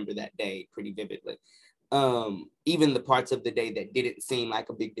time, can remember that day pretty vividly. Even the parts of the day that didn't seem like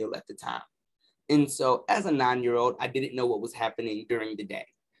a big deal at the time. And so as a 9-year-old, I didn't know what was happening during the day.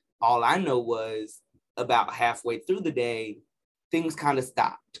 All I know was about halfway through the day, things kind of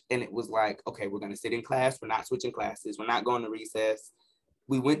stopped. And it was like, okay, we're going to sit in class. We're not switching classes. We're not going to recess.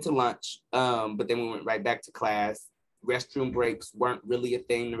 We went to lunch, but then we went right back to class. Restroom breaks weren't really a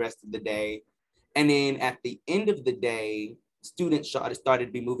thing the rest of the day. And then at the end of the day, students started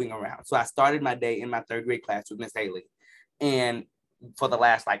to be moving around. So I started my day in my 3rd grade class with Miss Haley. And for the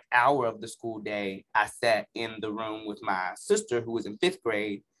last hour of the school day, I sat in the room with my sister who was in 5th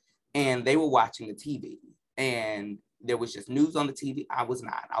grade, and they were watching the TV. And there was just news on the TV. I was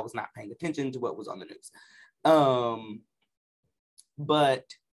not paying attention to what was on the news. But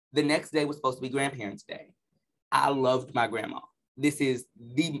the next day was supposed to be Grandparents' Day. I loved my grandma. This is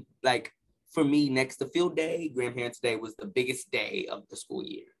for me, next to Field Day, Grandparents' Day was the biggest day of the school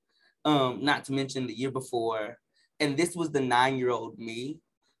year. Not to mention the year before, and this was the 9-year-old me.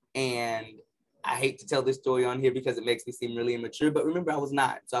 And I hate to tell this story on here because it makes me seem really immature, but remember, I was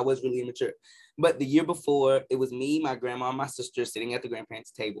not, so I was really immature. But the year before, it was me, my grandma, and my sister sitting at the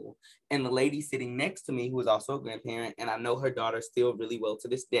grandparents' table, and the lady sitting next to me, who was also a grandparent, and I know her daughter still really well to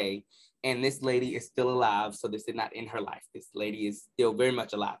this day, and this lady is still alive, so this is not in her life. This lady is still very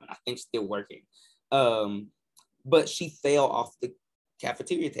much alive, and I think still working. But she fell off the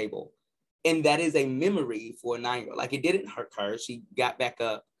cafeteria table. And that is a memory for a 9-year-old. It didn't hurt her. She got back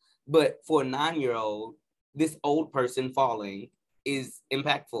up. But for a 9-year-old, this old person falling is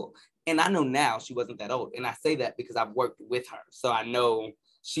impactful. And I know now she wasn't that old. And I say that because I've worked with her. So I know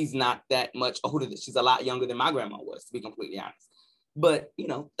she's not that much older. She's a lot younger than my grandma was, to be completely honest. But,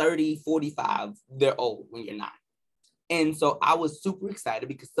 30, 45, they're old when you're 9. And so I was super excited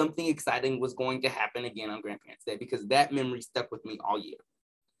because something exciting was going to happen again on Grandparents' Day, because that memory stuck with me all year.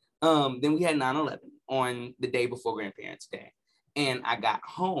 Then we had 9/11 on the day before Grandparents' Day. And I got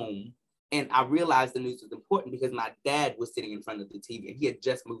home and I realized the news was important because my dad was sitting in front of the TV, and he had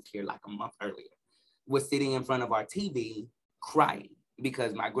just moved here a month earlier, was sitting in front of our TV crying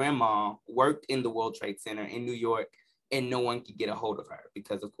because my grandma worked in the World Trade Center in New York, and no one could get a hold of her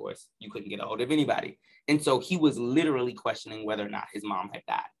because, of course, you couldn't get a hold of anybody. And so he was literally questioning whether or not his mom had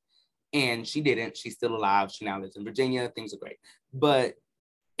died. And she didn't. She's still alive. She now lives in Virginia. Things are great.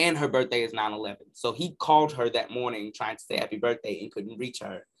 And her birthday is 9/11. So he called her that morning trying to say happy birthday and couldn't reach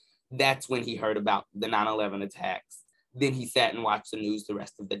her. That's when he heard about the 9/11 attacks. Then he sat and watched the news the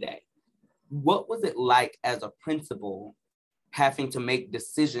rest of the day. What was it like as a principal having to make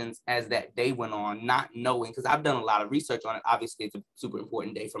decisions as that day went on, not knowing? Because I've done a lot of research on it. Obviously, it's a super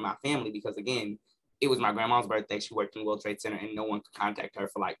important day for my family because, again, it was my grandma's birthday. She worked in the World Trade Center and no one could contact her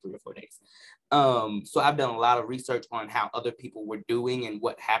for like 3 or 4 days. So I've done a lot of research on how other people were doing and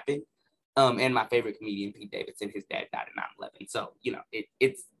what happened. And my favorite comedian, Pete Davidson, his dad died in 9/11. So, you know,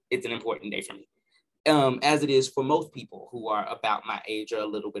 it's an important day for me, as it is for most people who are about my age or a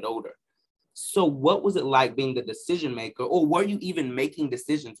little bit older. So what was it like being the decision maker, or were you even making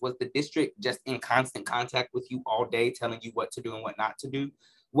decisions? Was the district just in constant contact with you all day, telling you what to do and what not to do?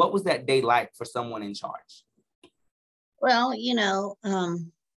 What was that day like for someone in charge? Well,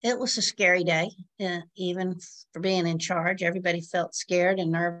 it was a scary day, even for being in charge. Everybody felt scared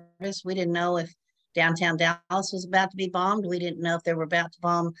and nervous. We didn't know if downtown Dallas was about to be bombed. We didn't know if they were about to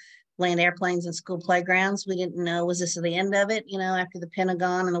bomb land airplanes and school playgrounds. We didn't know, was this the end of it? After the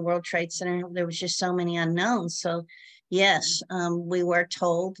Pentagon and the World Trade Center, there was just so many unknowns. So yes, we were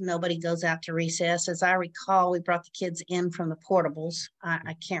told nobody goes out to recess. As I recall, we brought the kids in from the portables.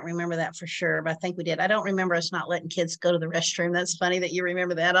 I can't remember that for sure, but I think we did. I don't remember us not letting kids go to the restroom. That's funny that you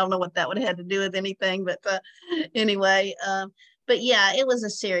remember that. I don't know what that would have had to do with anything, but anyway, but yeah, it was a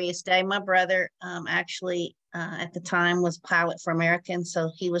serious day. My brother actually at the time was pilot for American.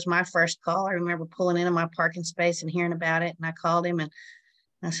 So he was my first call. I remember pulling into my parking space and hearing about it. And I called him and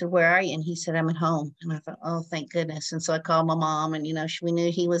I said, "Where are you?" And he said, "I'm at home." And I thought, "Oh, thank goodness." And so I called my mom and, we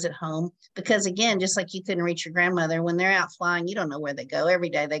knew he was at home because, again, just like you couldn't reach your grandmother, when they're out flying, you don't know where they go. Every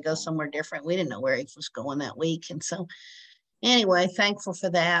day they go somewhere different. We didn't know where he was going that week. And so anyway, thankful for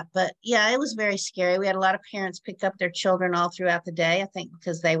that. But yeah, it was very scary. We had a lot of parents pick up their children all throughout the day, I think,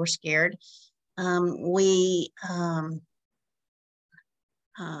 because they were scared. We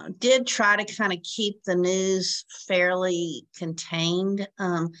did try to kind of keep the news fairly contained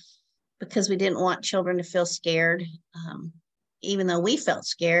because we didn't want children to feel scared. Even though we felt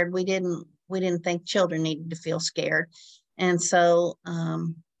scared, we didn't think children needed to feel scared. And so,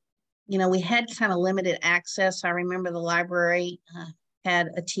 we had kind of limited access. I remember the library had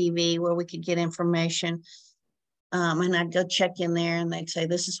a TV where we could get information. And I'd go check in there and they'd say,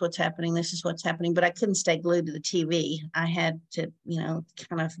 "This is what's happening. This is what's happening." But I couldn't stay glued to the TV. I had to,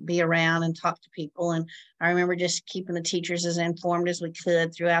 kind of be around and talk to people. And I remember just keeping the teachers as informed as we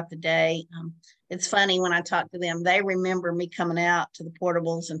could throughout the day. It's funny when I talk to them, they remember me coming out to the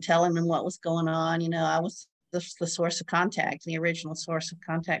portables and telling them what was going on. I was the source of contact, the original source of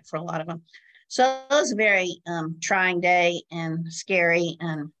contact for a lot of them. So it was a very trying day and scary.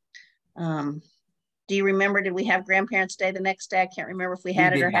 And do you remember, did we have Grandparents' Day the next day? I can't remember if we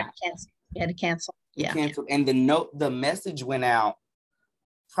had it or had to cancel. We had to cancel. We canceled. And the message went out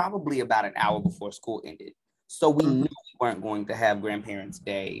probably about an hour before school ended. So we knew we weren't going to have Grandparents'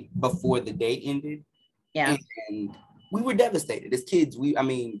 Day before the day ended. Yeah. And we were devastated as kids. We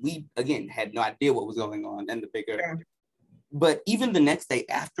again had no idea what was going on and the bigger. Sure. But even the next day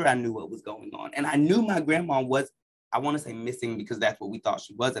after I knew what was going on, and I knew my grandma was, I want to say missing because that's what we thought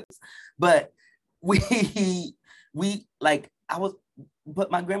she was. But but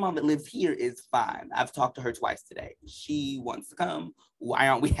my grandma that lives here is fine. I've talked to her twice today. She wants to come. Why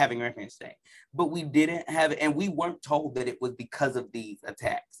aren't we having Grandparents' Day? But we didn't have it, and we weren't told that it was because of these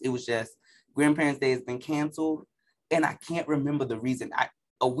attacks. It was just Grandparents' Day has been canceled, and I can't remember the reason.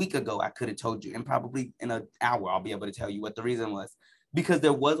 A week ago, I could have told you, and probably in an hour, I'll be able to tell you what the reason was. Because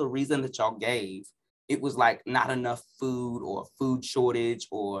there was a reason that y'all gave. It was like not enough food or food shortage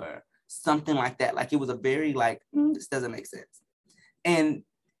or something like that. Like it was a very this doesn't make sense.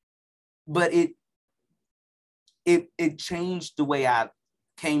 But it changed the way I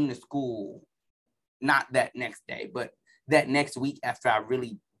came to school, not that next day, but that next week after I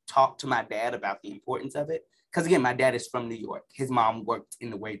really talked to my dad about the importance of it. Because again, my dad is from New York. His mom worked in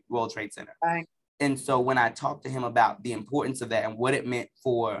the World Trade Center. Right. And so when I talked to him about the importance of that and what it meant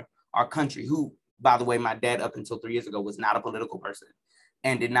for our country, who, by the way, my dad up until 3 years ago was not a political person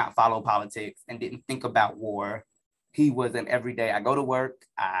and did not follow politics and didn't think about war. He was an everyday, I go to work,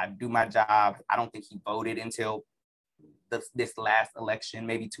 I do my job. I don't think he voted until this last election,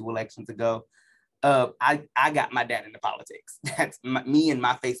 maybe 2 elections ago. I got my dad into politics. That's me and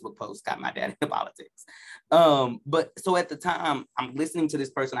my Facebook post got my dad into politics. But so at the time, I'm listening to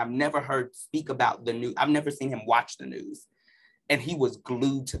this person I've never heard speak about the news. I've never seen him watch the news. And he was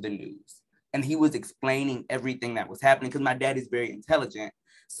glued to the news. And he was explaining everything that was happening because my dad is very intelligent.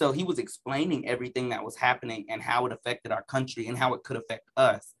 So he was explaining everything that was happening and how it affected our country and how it could affect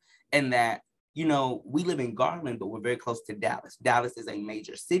us. And that, we live in Garland, but we're very close to Dallas. Dallas is a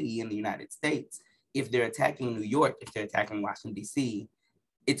major city in the United States. If they're attacking New York, if they're attacking Washington, D.C.,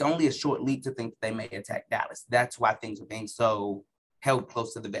 it's only a short leap to think they may attack Dallas. That's why things are being so held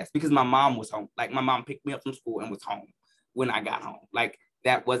close to the vest. Because my mom was home. Like, my mom picked me up from school and was home when I got home. Like,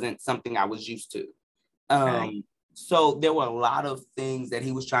 that wasn't something I was used to. Right. So there were a lot of things that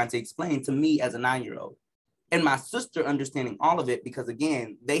he was trying to explain to me as a 9-year-old. And my sister understanding all of it because,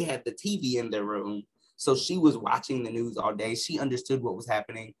 again, they had the TV in their room. So she was watching the news all day. She understood what was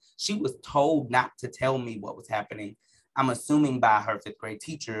happening. She was told not to tell me what was happening. I'm assuming by her 5th grade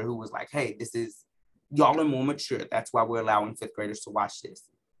teacher, who was like, hey, y'all are more mature. That's why we're allowing 5th graders to watch this.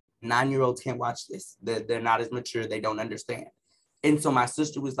 9-year-olds can't watch this. They're not as mature. They don't understand. And so my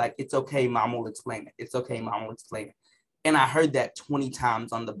sister was like, it's okay, mom will explain it. It's okay, mom will explain it. And I heard that 20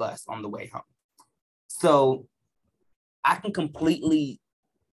 times on the bus on the way home. So I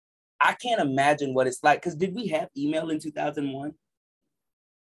can't imagine what it's like. Because did we have email in 2001?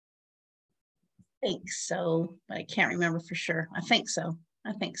 I think so, but I can't remember for sure. I think so.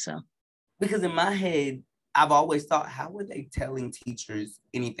 Because in my head, I've always thought, how were they telling teachers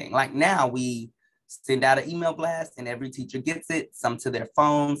anything? Like now we send out an email blast and every teacher gets it, some to their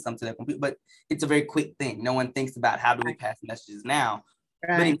phone, some to their computer, but it's a very quick thing. No one thinks about how do we pass messages now.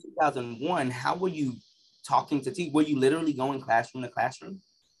 Right. But in 2001, how were you talking to teachers? Were you literally going classroom to classroom?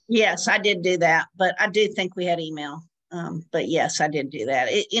 Yes, I did do that, but I do think we had email. But yes, I did do that.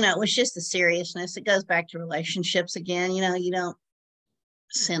 It was just the seriousness. It goes back to relationships again. You don't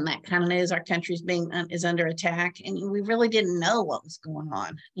send that kind of news. Our country's is under attack, and we really didn't know what was going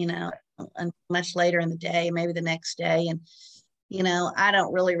on. Much later in the day, maybe the next day, and I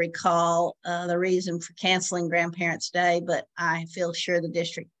don't really recall the reason for canceling Grandparents' Day, but I feel sure the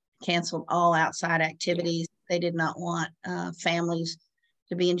district canceled all outside activities. They did not want families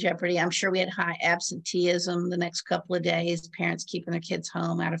to be in jeopardy. I'm sure we had high absenteeism the next couple of days, parents keeping their kids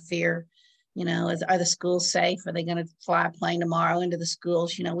home out of fear. Are the schools safe? Are they going to fly a plane tomorrow into the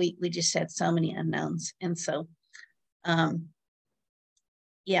schools? We just had so many unknowns. And so, I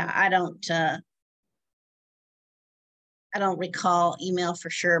don't recall email for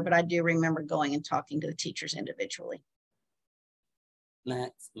sure, but I do remember going and talking to the teachers individually.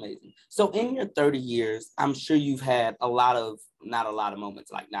 That's amazing. So in your 30 years, I'm sure you've had not a lot of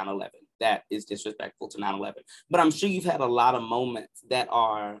moments like 9/11. That is disrespectful to 9/11. But I'm sure you've had a lot of moments that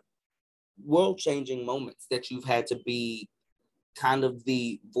are world-changing moments that you've had to be kind of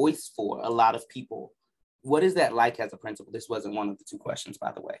the voice for a lot of people. What is that like as a principal? This wasn't one of the 2 questions,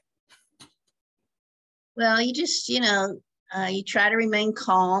 by the way. Well, you just, you try to remain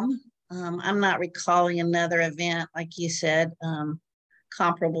calm. I'm not recalling another event, like you said,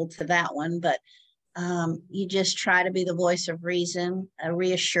 comparable to that one, but you just try to be the voice of reason,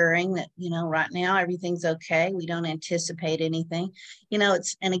 reassuring that, right now everything's okay. We don't anticipate anything.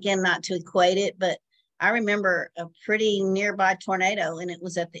 And again, not to equate it, but I remember a pretty nearby tornado, and it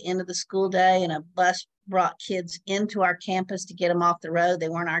was at the end of the school day, and a bus brought kids into our campus to get them off the road. They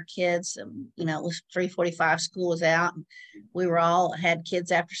weren't our kids. It was 3:45, school was out. And we had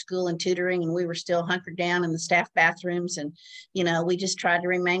kids after school and tutoring, and we were still hunkered down in the staff bathrooms. And, we just tried to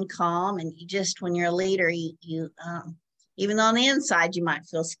remain calm. And when you're a leader, you even on the inside, you might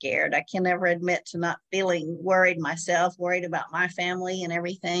feel scared. I can never admit to not feeling worried myself, worried about my family and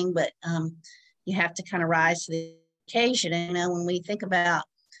everything. But you have to kind of rise to the occasion. And, when we think about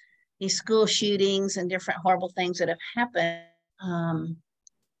these school shootings and different horrible things that have happened,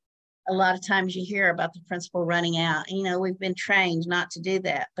 a lot of times you hear about the principal running out. We've been trained not to do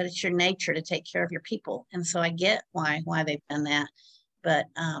that, but it's your nature to take care of your people. And so I get why they've done that. But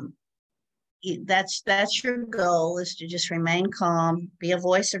that's your goal, is to just remain calm, be a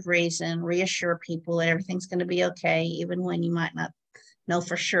voice of reason, reassure people that everything's going to be okay, even when you might not know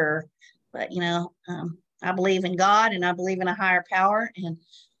for sure. But, I believe in God, and I believe in a higher power. And,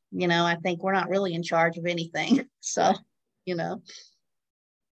 I think we're not really in charge of anything. So, You're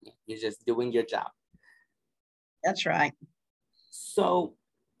just doing your job. That's right. So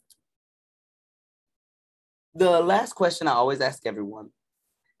the last question I always ask everyone,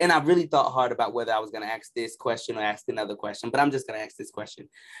 and I really thought hard about whether I was going to ask this question or ask another question, but I'm just going to ask this question.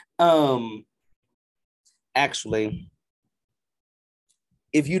 Actually,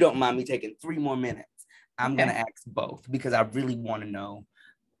 if you don't mind me taking 3 more minutes, I'm going to ask both, because I really want to know,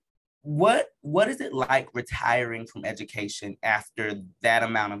 what is it like retiring from education after that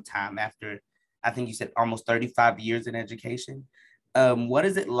amount of time, after, I think you said almost 35 years in education? What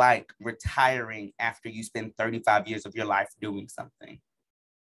is it like retiring after you spend 35 years of your life doing something?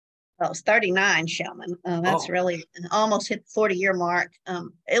 Well, it's 39, Shelman. That's really almost hit the 40-year mark.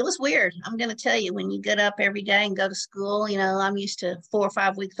 It was weird. I'm going to tell you, when you get up every day and go to school, I'm used to 4 or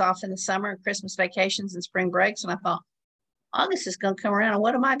 5 weeks off in the summer, Christmas vacations and spring breaks. And I thought, August is going to come around, and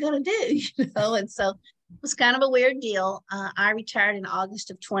what am I going to do? And so it was kind of a weird deal. I retired in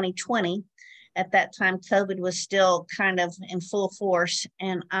August of 2020. At that time, COVID was still kind of in full force.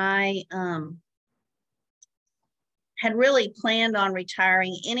 And I had really planned on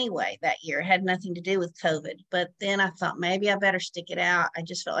retiring anyway that year. It had nothing to do with COVID. But then I thought maybe I better stick it out. I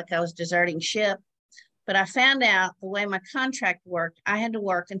just felt like I was deserting ship. But I found out the way my contract worked, I had to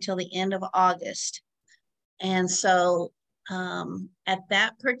work until the end of August. And so at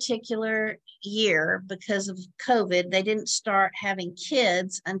that particular year, because of COVID, they didn't start having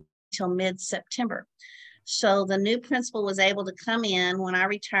kids until mid-September. So the new principal was able to come in when I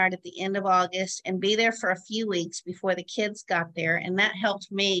retired at the end of August and be there for a few weeks before the kids got there. And that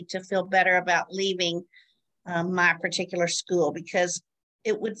helped me to feel better about leaving my particular school, because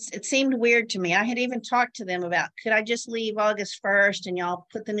it seemed weird to me. I had even talked to them about, could I just leave August 1st and y'all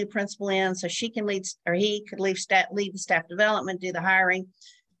put the new principal in so she can lead, or he could lead the staff development, do the hiring.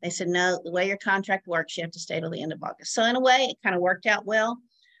 They said, no, the way your contract works, you have to stay till the end of August. So in a way, it kind of worked out well.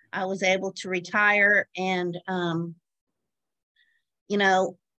 I was able to retire, and, you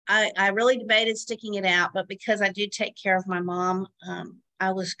know, I really debated sticking it out, but because I do take care of my mom,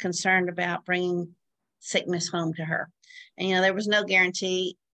 I was concerned about bringing sickness home to her. And, you know, there was no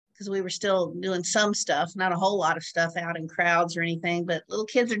guarantee, because we were still doing some stuff, not a whole lot of stuff out in crowds or anything, but little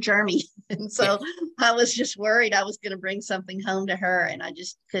kids are germy. And so I was just worried I was going to bring something home to her, and I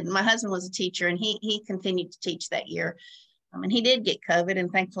just couldn't. My husband was a teacher, and he continued to teach that year. And he did get COVID,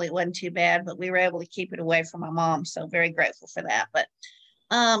 and thankfully it wasn't too bad, but we were able to keep it away from my mom. So very grateful for that. But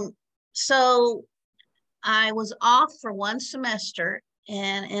so I was off for one semester,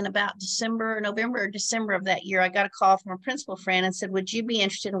 and in about November or December of that year, I got a call from a principal friend and said, would you be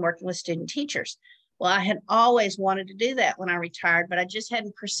interested in working with student teachers? Well, I had always wanted to do that when I retired, but I just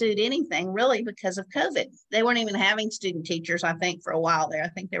hadn't pursued anything really because of COVID. They weren't even having student teachers, I think, for a while there. I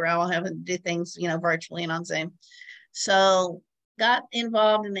think they were all having to do things, you know, virtually and on Zoom. So got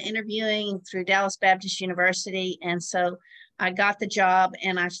involved in the interviewing through Dallas Baptist University. And so I got the job,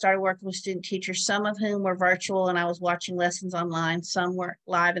 and I started working with student teachers, some of whom were virtual, and I was watching lessons online. Some were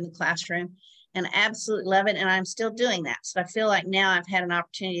live in the classroom, and I absolutely love it. And I'm still doing that. So I feel like now I've had an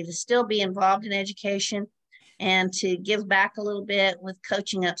opportunity to still be involved in education and to give back a little bit with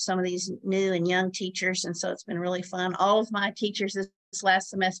coaching up some of these new and young teachers. And so it's been really fun. All of my teachers this last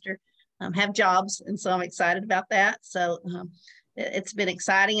semester have jobs, and so I'm excited about that. So it's been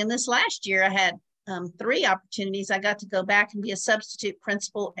exciting. And this last year I had 3 opportunities. I got to go back and be a substitute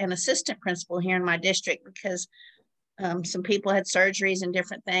principal and assistant principal here in my district, because some people had surgeries and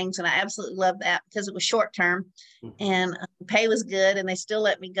different things, and I absolutely loved that because it was short term, and pay was good, and they still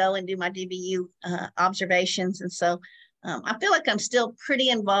let me go and do my DBU observations. And so I feel like I'm still pretty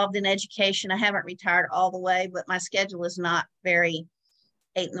involved in education. I haven't retired all the way, but my schedule is not very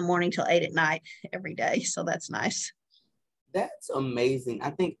 8 in the morning till 8 at night every day. So that's nice. That's amazing.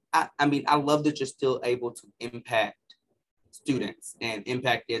 I love that you're still able to impact students and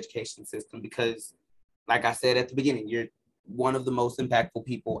impact the education system, because like I said at the beginning, you're one of the most impactful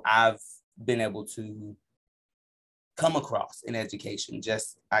people I've been able to come across in education.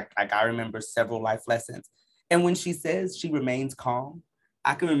 Just I remember several life lessons. And when she says she remains calm,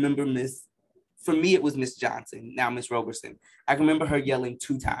 I can remember for me, it was Miss Johnson, now Miss Roberson. I can remember her yelling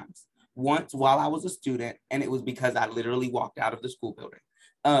 2 times. Once while I was a student, and it was because I literally walked out of the school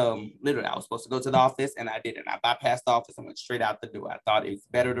building. Literally, I was supposed to go to the office, and I didn't. I bypassed the office and went straight out the door. I thought it was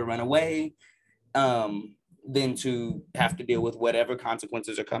better to run away than to have to deal with whatever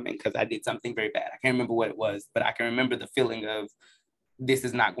consequences are coming, because I did something very bad. I can't remember what it was, but I can remember the feeling of, this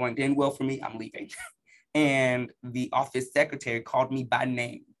is not going to end well for me. I'm leaving. And the office secretary called me by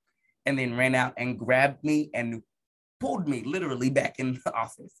name and then ran out and grabbed me and pulled me literally back in the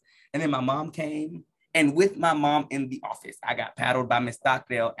office. And then my mom came, and with my mom in the office, I got paddled by Miss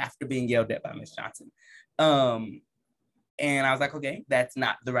Stockdale after being yelled at by Miss Johnson. And I was like, okay, that's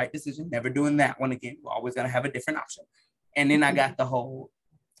not the right decision. Never doing that one again. We're always going to have a different option. And then I got the whole,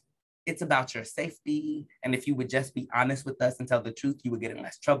 it's about your safety. And if you would just be honest with us and tell the truth, you would get in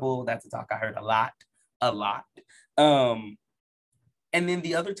less trouble. That's a talk I heard a lot. And then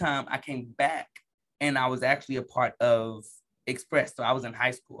the other time I came back, and I was actually a part of Express. So I was in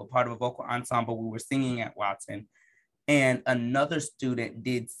high school, a part of a vocal ensemble. We were singing at Watson, and another student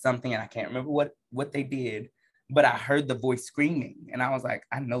did something, and I can't remember what they did, but I heard the voice screaming, and I was like,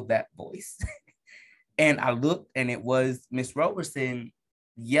 I know that voice. And I looked, and it was Miss Roberson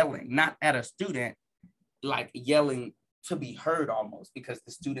yelling, not at a student, like yelling to be heard almost, because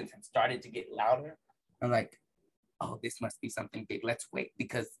the students had started to get louder. I'm like, oh, this must be something big. Let's wait,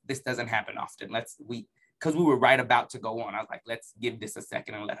 because this doesn't happen often. Because we were right about to go on. I was like, let's give this a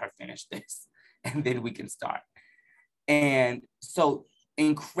second and let her finish this, and then we can start. And so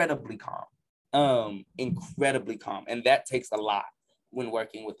incredibly calm. And that takes a lot when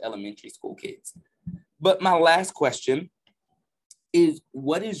working with elementary school kids. But my last question is,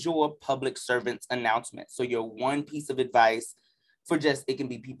 what is your public servant's announcement? So your one piece of advice for just, it can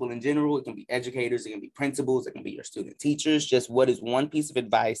be people in general, it can be educators, it can be principals, it can be your student teachers. Just what is one piece of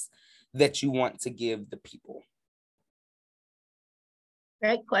advice that you want to give the people?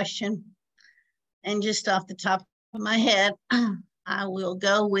 Great question. And just off the top of my head, I will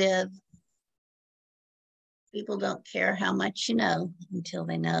go with, people don't care how much you know until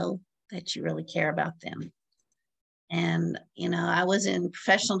they know that you really care about them. And, you know, I was in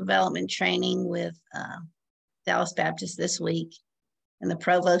professional development training with Dallas Baptist this week, and the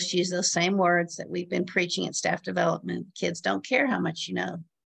provost used those same words that we've been preaching at staff development. Kids don't care how much you know.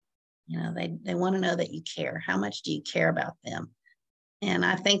 You know, they want to know that you care. How much do you care about them? And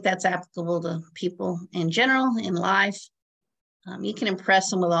I think that's applicable to people in general in life. You can impress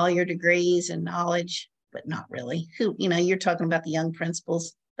them with all your degrees and knowledge, but not really. Who, you know, you're talking about the young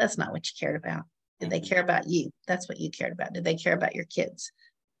principals. That's not what you cared about. Did they care about you? That's what you cared about. Did they care about your kids?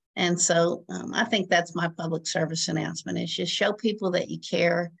 And so I think that's my public service announcement, is just show people that you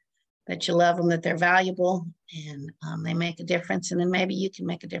care, that you love them, that they're valuable, and they make a difference. And then maybe you can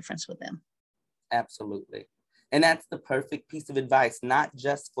make a difference with them. Absolutely. And that's the perfect piece of advice, not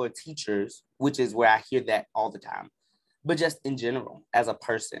just for teachers, which is where I hear that all the time, but just in general, as a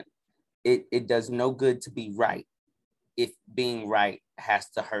person. It does no good to be right if being right has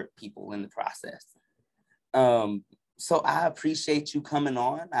to hurt people in the process. So I appreciate you coming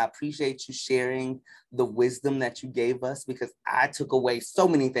on. I appreciate you sharing the wisdom that you gave us, because I took away so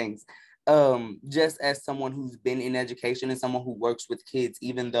many things. Just as someone who's been in education and someone who works with kids,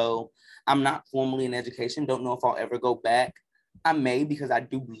 even though I'm not formally in education, don't know if I'll ever go back. I may, because I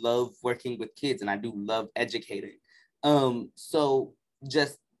do love working with kids and I do love educating. So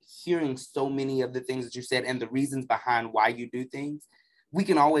just hearing so many of the things that you said and the reasons behind why you do things, we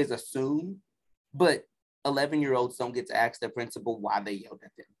can always assume, but 11-year-olds don't get to ask their principal why they yelled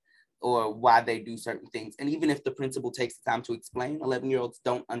at them or why they do certain things. And even if the principal takes the time to explain, 11-year-olds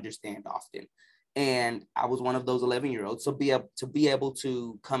don't understand often. And I was one of those 11-year-olds. So to be able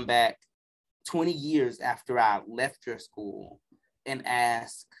to come back 20 years after I left your school and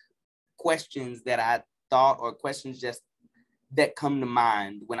ask questions that I thought, or questions just that come to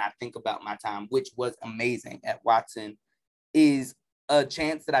mind when I think about my time, which was amazing at Watson, is a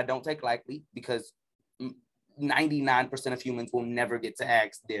chance that I don't take lightly, because 99% of humans will never get to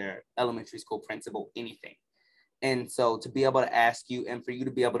ask their elementary school principal anything. And so to be able to ask you, and for you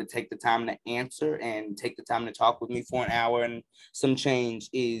to be able to take the time to answer and take the time to talk with me for an hour and some change,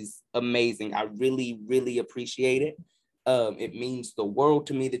 is amazing. I really, really appreciate it. It means the world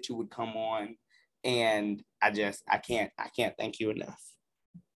to me that you would come on, and I can't thank you enough.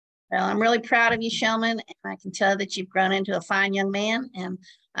 Well, I'm really proud of you, Shellman, and I can tell that you've grown into a fine young man, and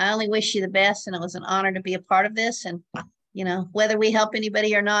I only wish you the best, and it was an honor to be a part of this. And, you know, whether we help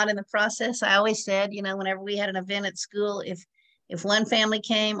anybody or not in the process, I always said, you know, whenever we had an event at school, if one family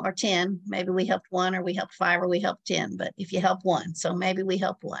came, or 10, maybe we helped one, or we helped 5, or we helped 10, but if you help one, so maybe we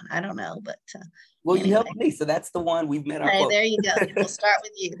help one, I don't know, but well, anyway. You helped me, so that's the one. We've met our Hey, there you go. We'll start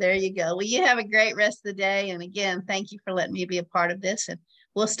with you. There you go. Well, you have a great rest of the day, and again, thank you for letting me be a part of this, and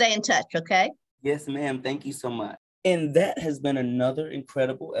we'll stay in touch, okay? Yes, ma'am. Thank you so much. And that has been another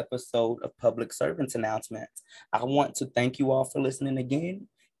incredible episode of Public Servants Announcements. I want to thank you all for listening again,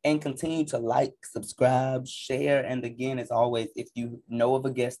 and continue to like, subscribe, share. And again, as always, if you know of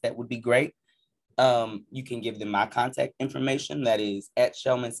a guest that would be great, you can give them my contact information. That is at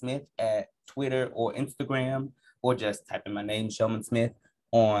Shellman Smith at Twitter or Instagram, or just type in my name, Shellman Smith,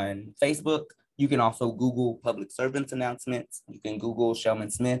 on Facebook. You can also Google Public Servants Announcements. You can Google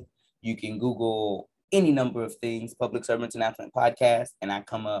Shellman Smith. You can Google any number of things, Public Servants Announcement Podcast, and I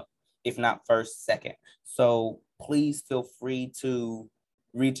come up, if not first, second. So please feel free to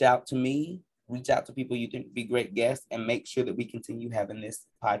reach out to me, reach out to people you think would be great guests, and make sure that we continue having this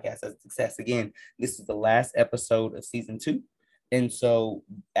podcast as a success. Again, this is the last episode of season 2. And so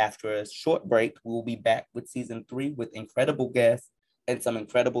after a short break, we'll be back with season 3 with incredible guests and some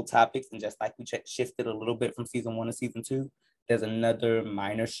incredible topics. And just like we shifted a little bit from season 1 to season 2, there's another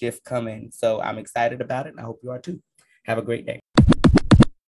minor shift coming. So I'm excited about it, and I hope you are too. Have a great day.